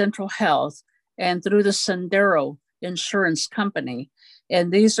Central Health and through the Sendero Insurance Company.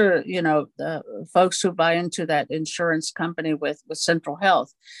 And these are, the folks who buy into that insurance company with Central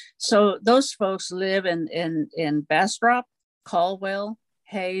Health. So those folks live in Bastrop, Caldwell,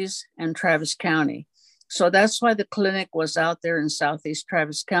 Hayes, and Travis County. So that's why the clinic was out there in Southeast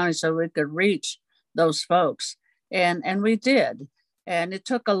Travis County, so we could reach those folks. And we did. And it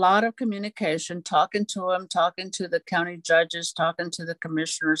took a lot of communication, talking to them, talking to the county judges, talking to the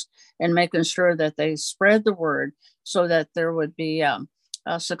commissioners, and making sure that they spread the word so that there would be a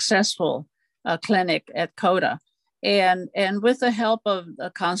successful clinic at CODA. And with the help of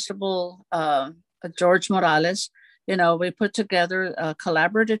Constable George Morales, we put together a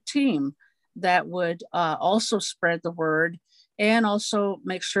collaborative team that would also spread the word and also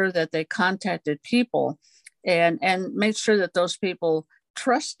make sure that they contacted people and make sure that those people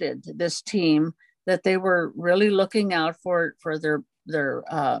trusted this team, that they were really looking out for their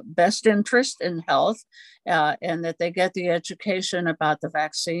best interest in health, and that they get the education about the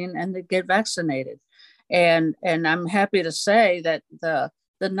vaccine and they get vaccinated. And I'm happy to say that the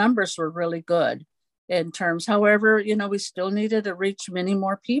numbers were really good in terms. However, we still needed to reach many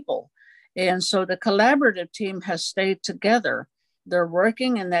more people. And so the collaborative team has stayed together. They're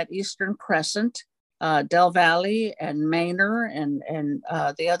working in that Eastern Crescent, Del Valley and Manor and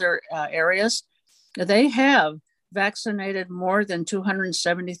the other areas. They have vaccinated more than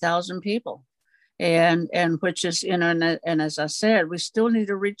 270,000 people. And which is, and as I said, we still need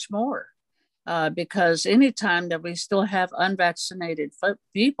to reach more because anytime that we still have unvaccinated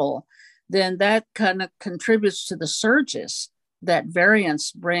people, then that kind of contributes to the surges that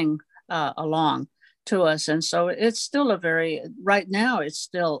variants bring along to us. And so it's still right now, it's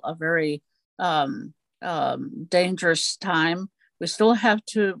still a very dangerous time. We still have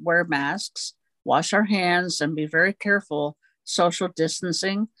to wear masks, wash our hands, and be very careful, social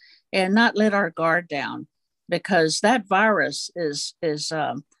distancing, and not let our guard down, because that virus is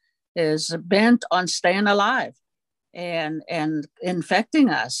bent on staying alive and infecting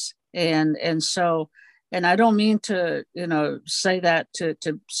us. And so, and I don't mean to, say that to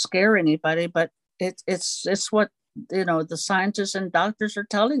scare anybody, but it's what, the scientists and doctors are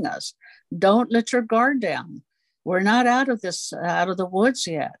telling us. Don't let your guard down. We're not out of the woods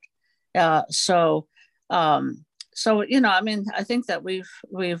yet. So, I think that we've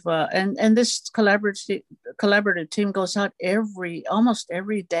and this collaborative team goes out almost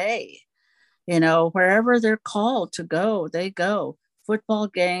every day, wherever they're called to go, they go. Football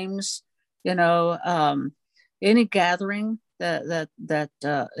games, any gathering that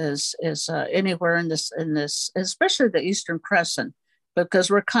is anywhere in this, especially the Eastern Crescent, because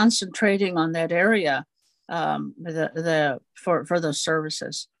we're concentrating on that area for those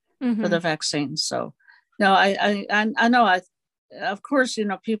services, for the vaccines. So, no, I know. Of course,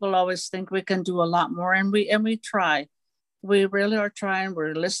 people always think we can do a lot more, and we try. We really are trying.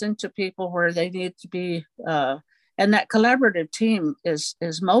 We're listening to people where they need to be, and that collaborative team is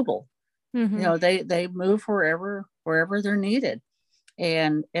mobile. They move wherever they're needed,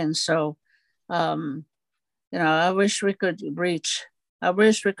 and so, I wish we could reach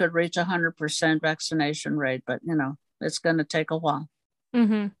 100% vaccination rate, but it's going to take a while.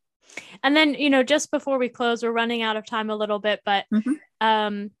 Mm-hmm. And then, just before we close, we're running out of time a little bit, but,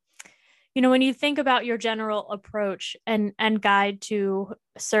 when you think about your general approach and guide to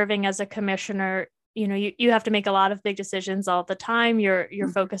serving as a commissioner, you have to make a lot of big decisions all the time.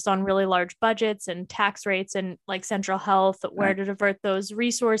 You're focused on really large budgets and tax rates and like central health, where to divert those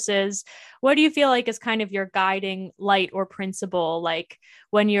resources. What do you feel like is kind of your guiding light or principle? Like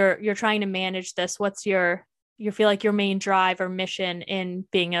when you're trying to manage this, what's you feel like your main drive or mission in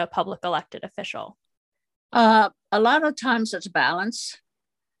being a public elected official? A lot of times it's balance.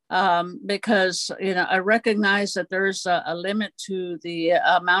 Because, I recognize that there's a limit to the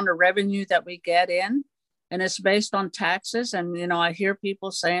amount of revenue that we get in, and it's based on taxes. And, I hear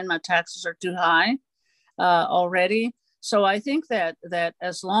people saying my taxes are too high already. So I think that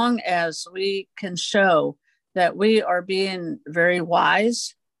as long as we can show that we are being very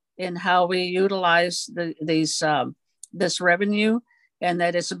wise in how we utilize this revenue, and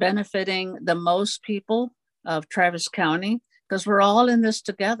that it's benefiting the most people of Travis County, because we're all in this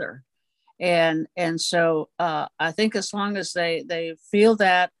together. And so I think as long as they feel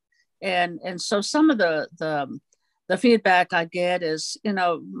that, and so some of the feedback I get is,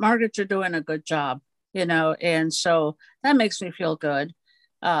 Margaret, you're doing a good job, and so that makes me feel good,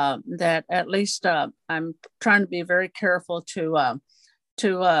 that at least I'm trying to be very careful to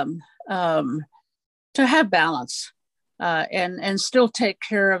have balance, and still take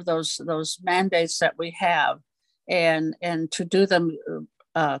care of those mandates that we have, and to do them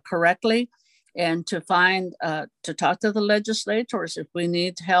correctly, and to talk to the legislators if we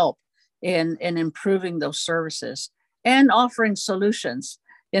need help in improving those services and offering solutions.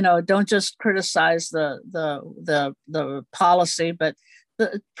 Don't just criticize the policy, but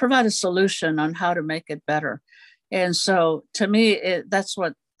provide a solution on how to make it better. And so to me, that's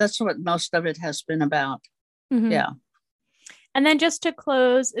what most of it has been about. Mm-hmm. Yeah. And then just to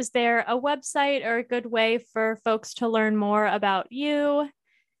close, is there a website or a good way for folks to learn more about you?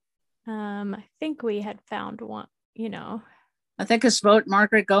 I think we had found one, I think it's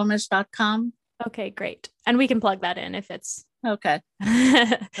votemargaretgomez.com. Okay, great. And we can plug that in if it's okay.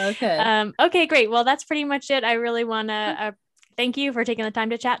 Okay. Okay, great. Well, that's pretty much it. I really want to thank you for taking the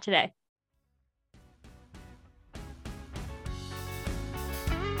time to chat today.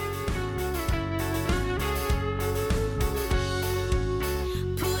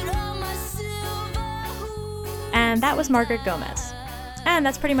 And that was Margaret Gomez. And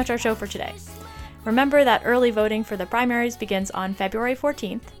that's pretty much our show for today. Remember that early voting for the primaries begins on February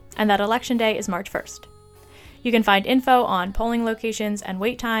 14th, and that Election Day is March 1st. You can find info on polling locations and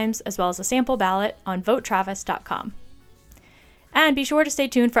wait times, as well as a sample ballot on votetravis.com. And be sure to stay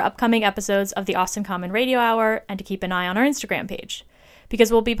tuned for upcoming episodes of the Austin Common Radio Hour, and to keep an eye on our Instagram page,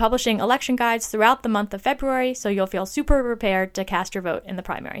 because we'll be publishing election guides throughout the month of February, so you'll feel super prepared to cast your vote in the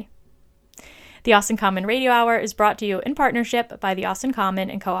primary. The Austin Common Radio Hour is brought to you in partnership by the Austin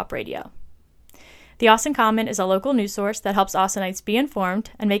Common and Co-op Radio. The Austin Common is a local news source that helps Austinites be informed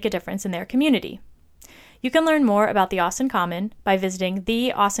and make a difference in their community. You can learn more about the Austin Common by visiting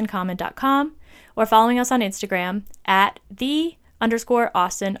theaustincommon.com or following us on Instagram at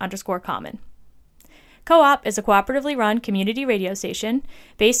 @the_Austin_common. Co-op is a cooperatively run community radio station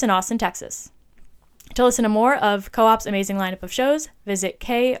based in Austin, Texas. To listen to more of Co-op's amazing lineup of shows, visit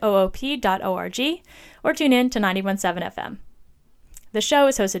koop.org or tune in to 91.7 FM. The show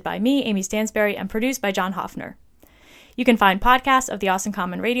is hosted by me, Amy Stansberry, and produced by John Hoffner. You can find podcasts of the Austin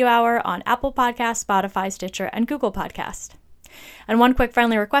Common Radio Hour on Apple Podcasts, Spotify, Stitcher, and Google Podcast. And one quick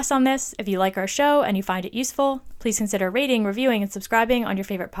friendly request on this: if you like our show and you find it useful, please consider rating, reviewing, and subscribing on your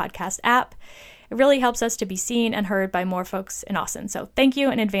favorite podcast app. It really helps us to be seen and heard by more folks in Austin, so thank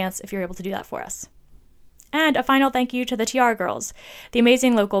you in advance if you're able to do that for us. And a final thank you to the TR Girls, the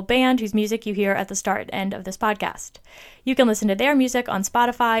amazing local band whose music you hear at the start and end of this podcast. You can listen to their music on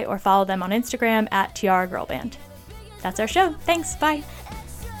Spotify or follow them on Instagram at TR Girl Band. That's our show. Thanks. Bye.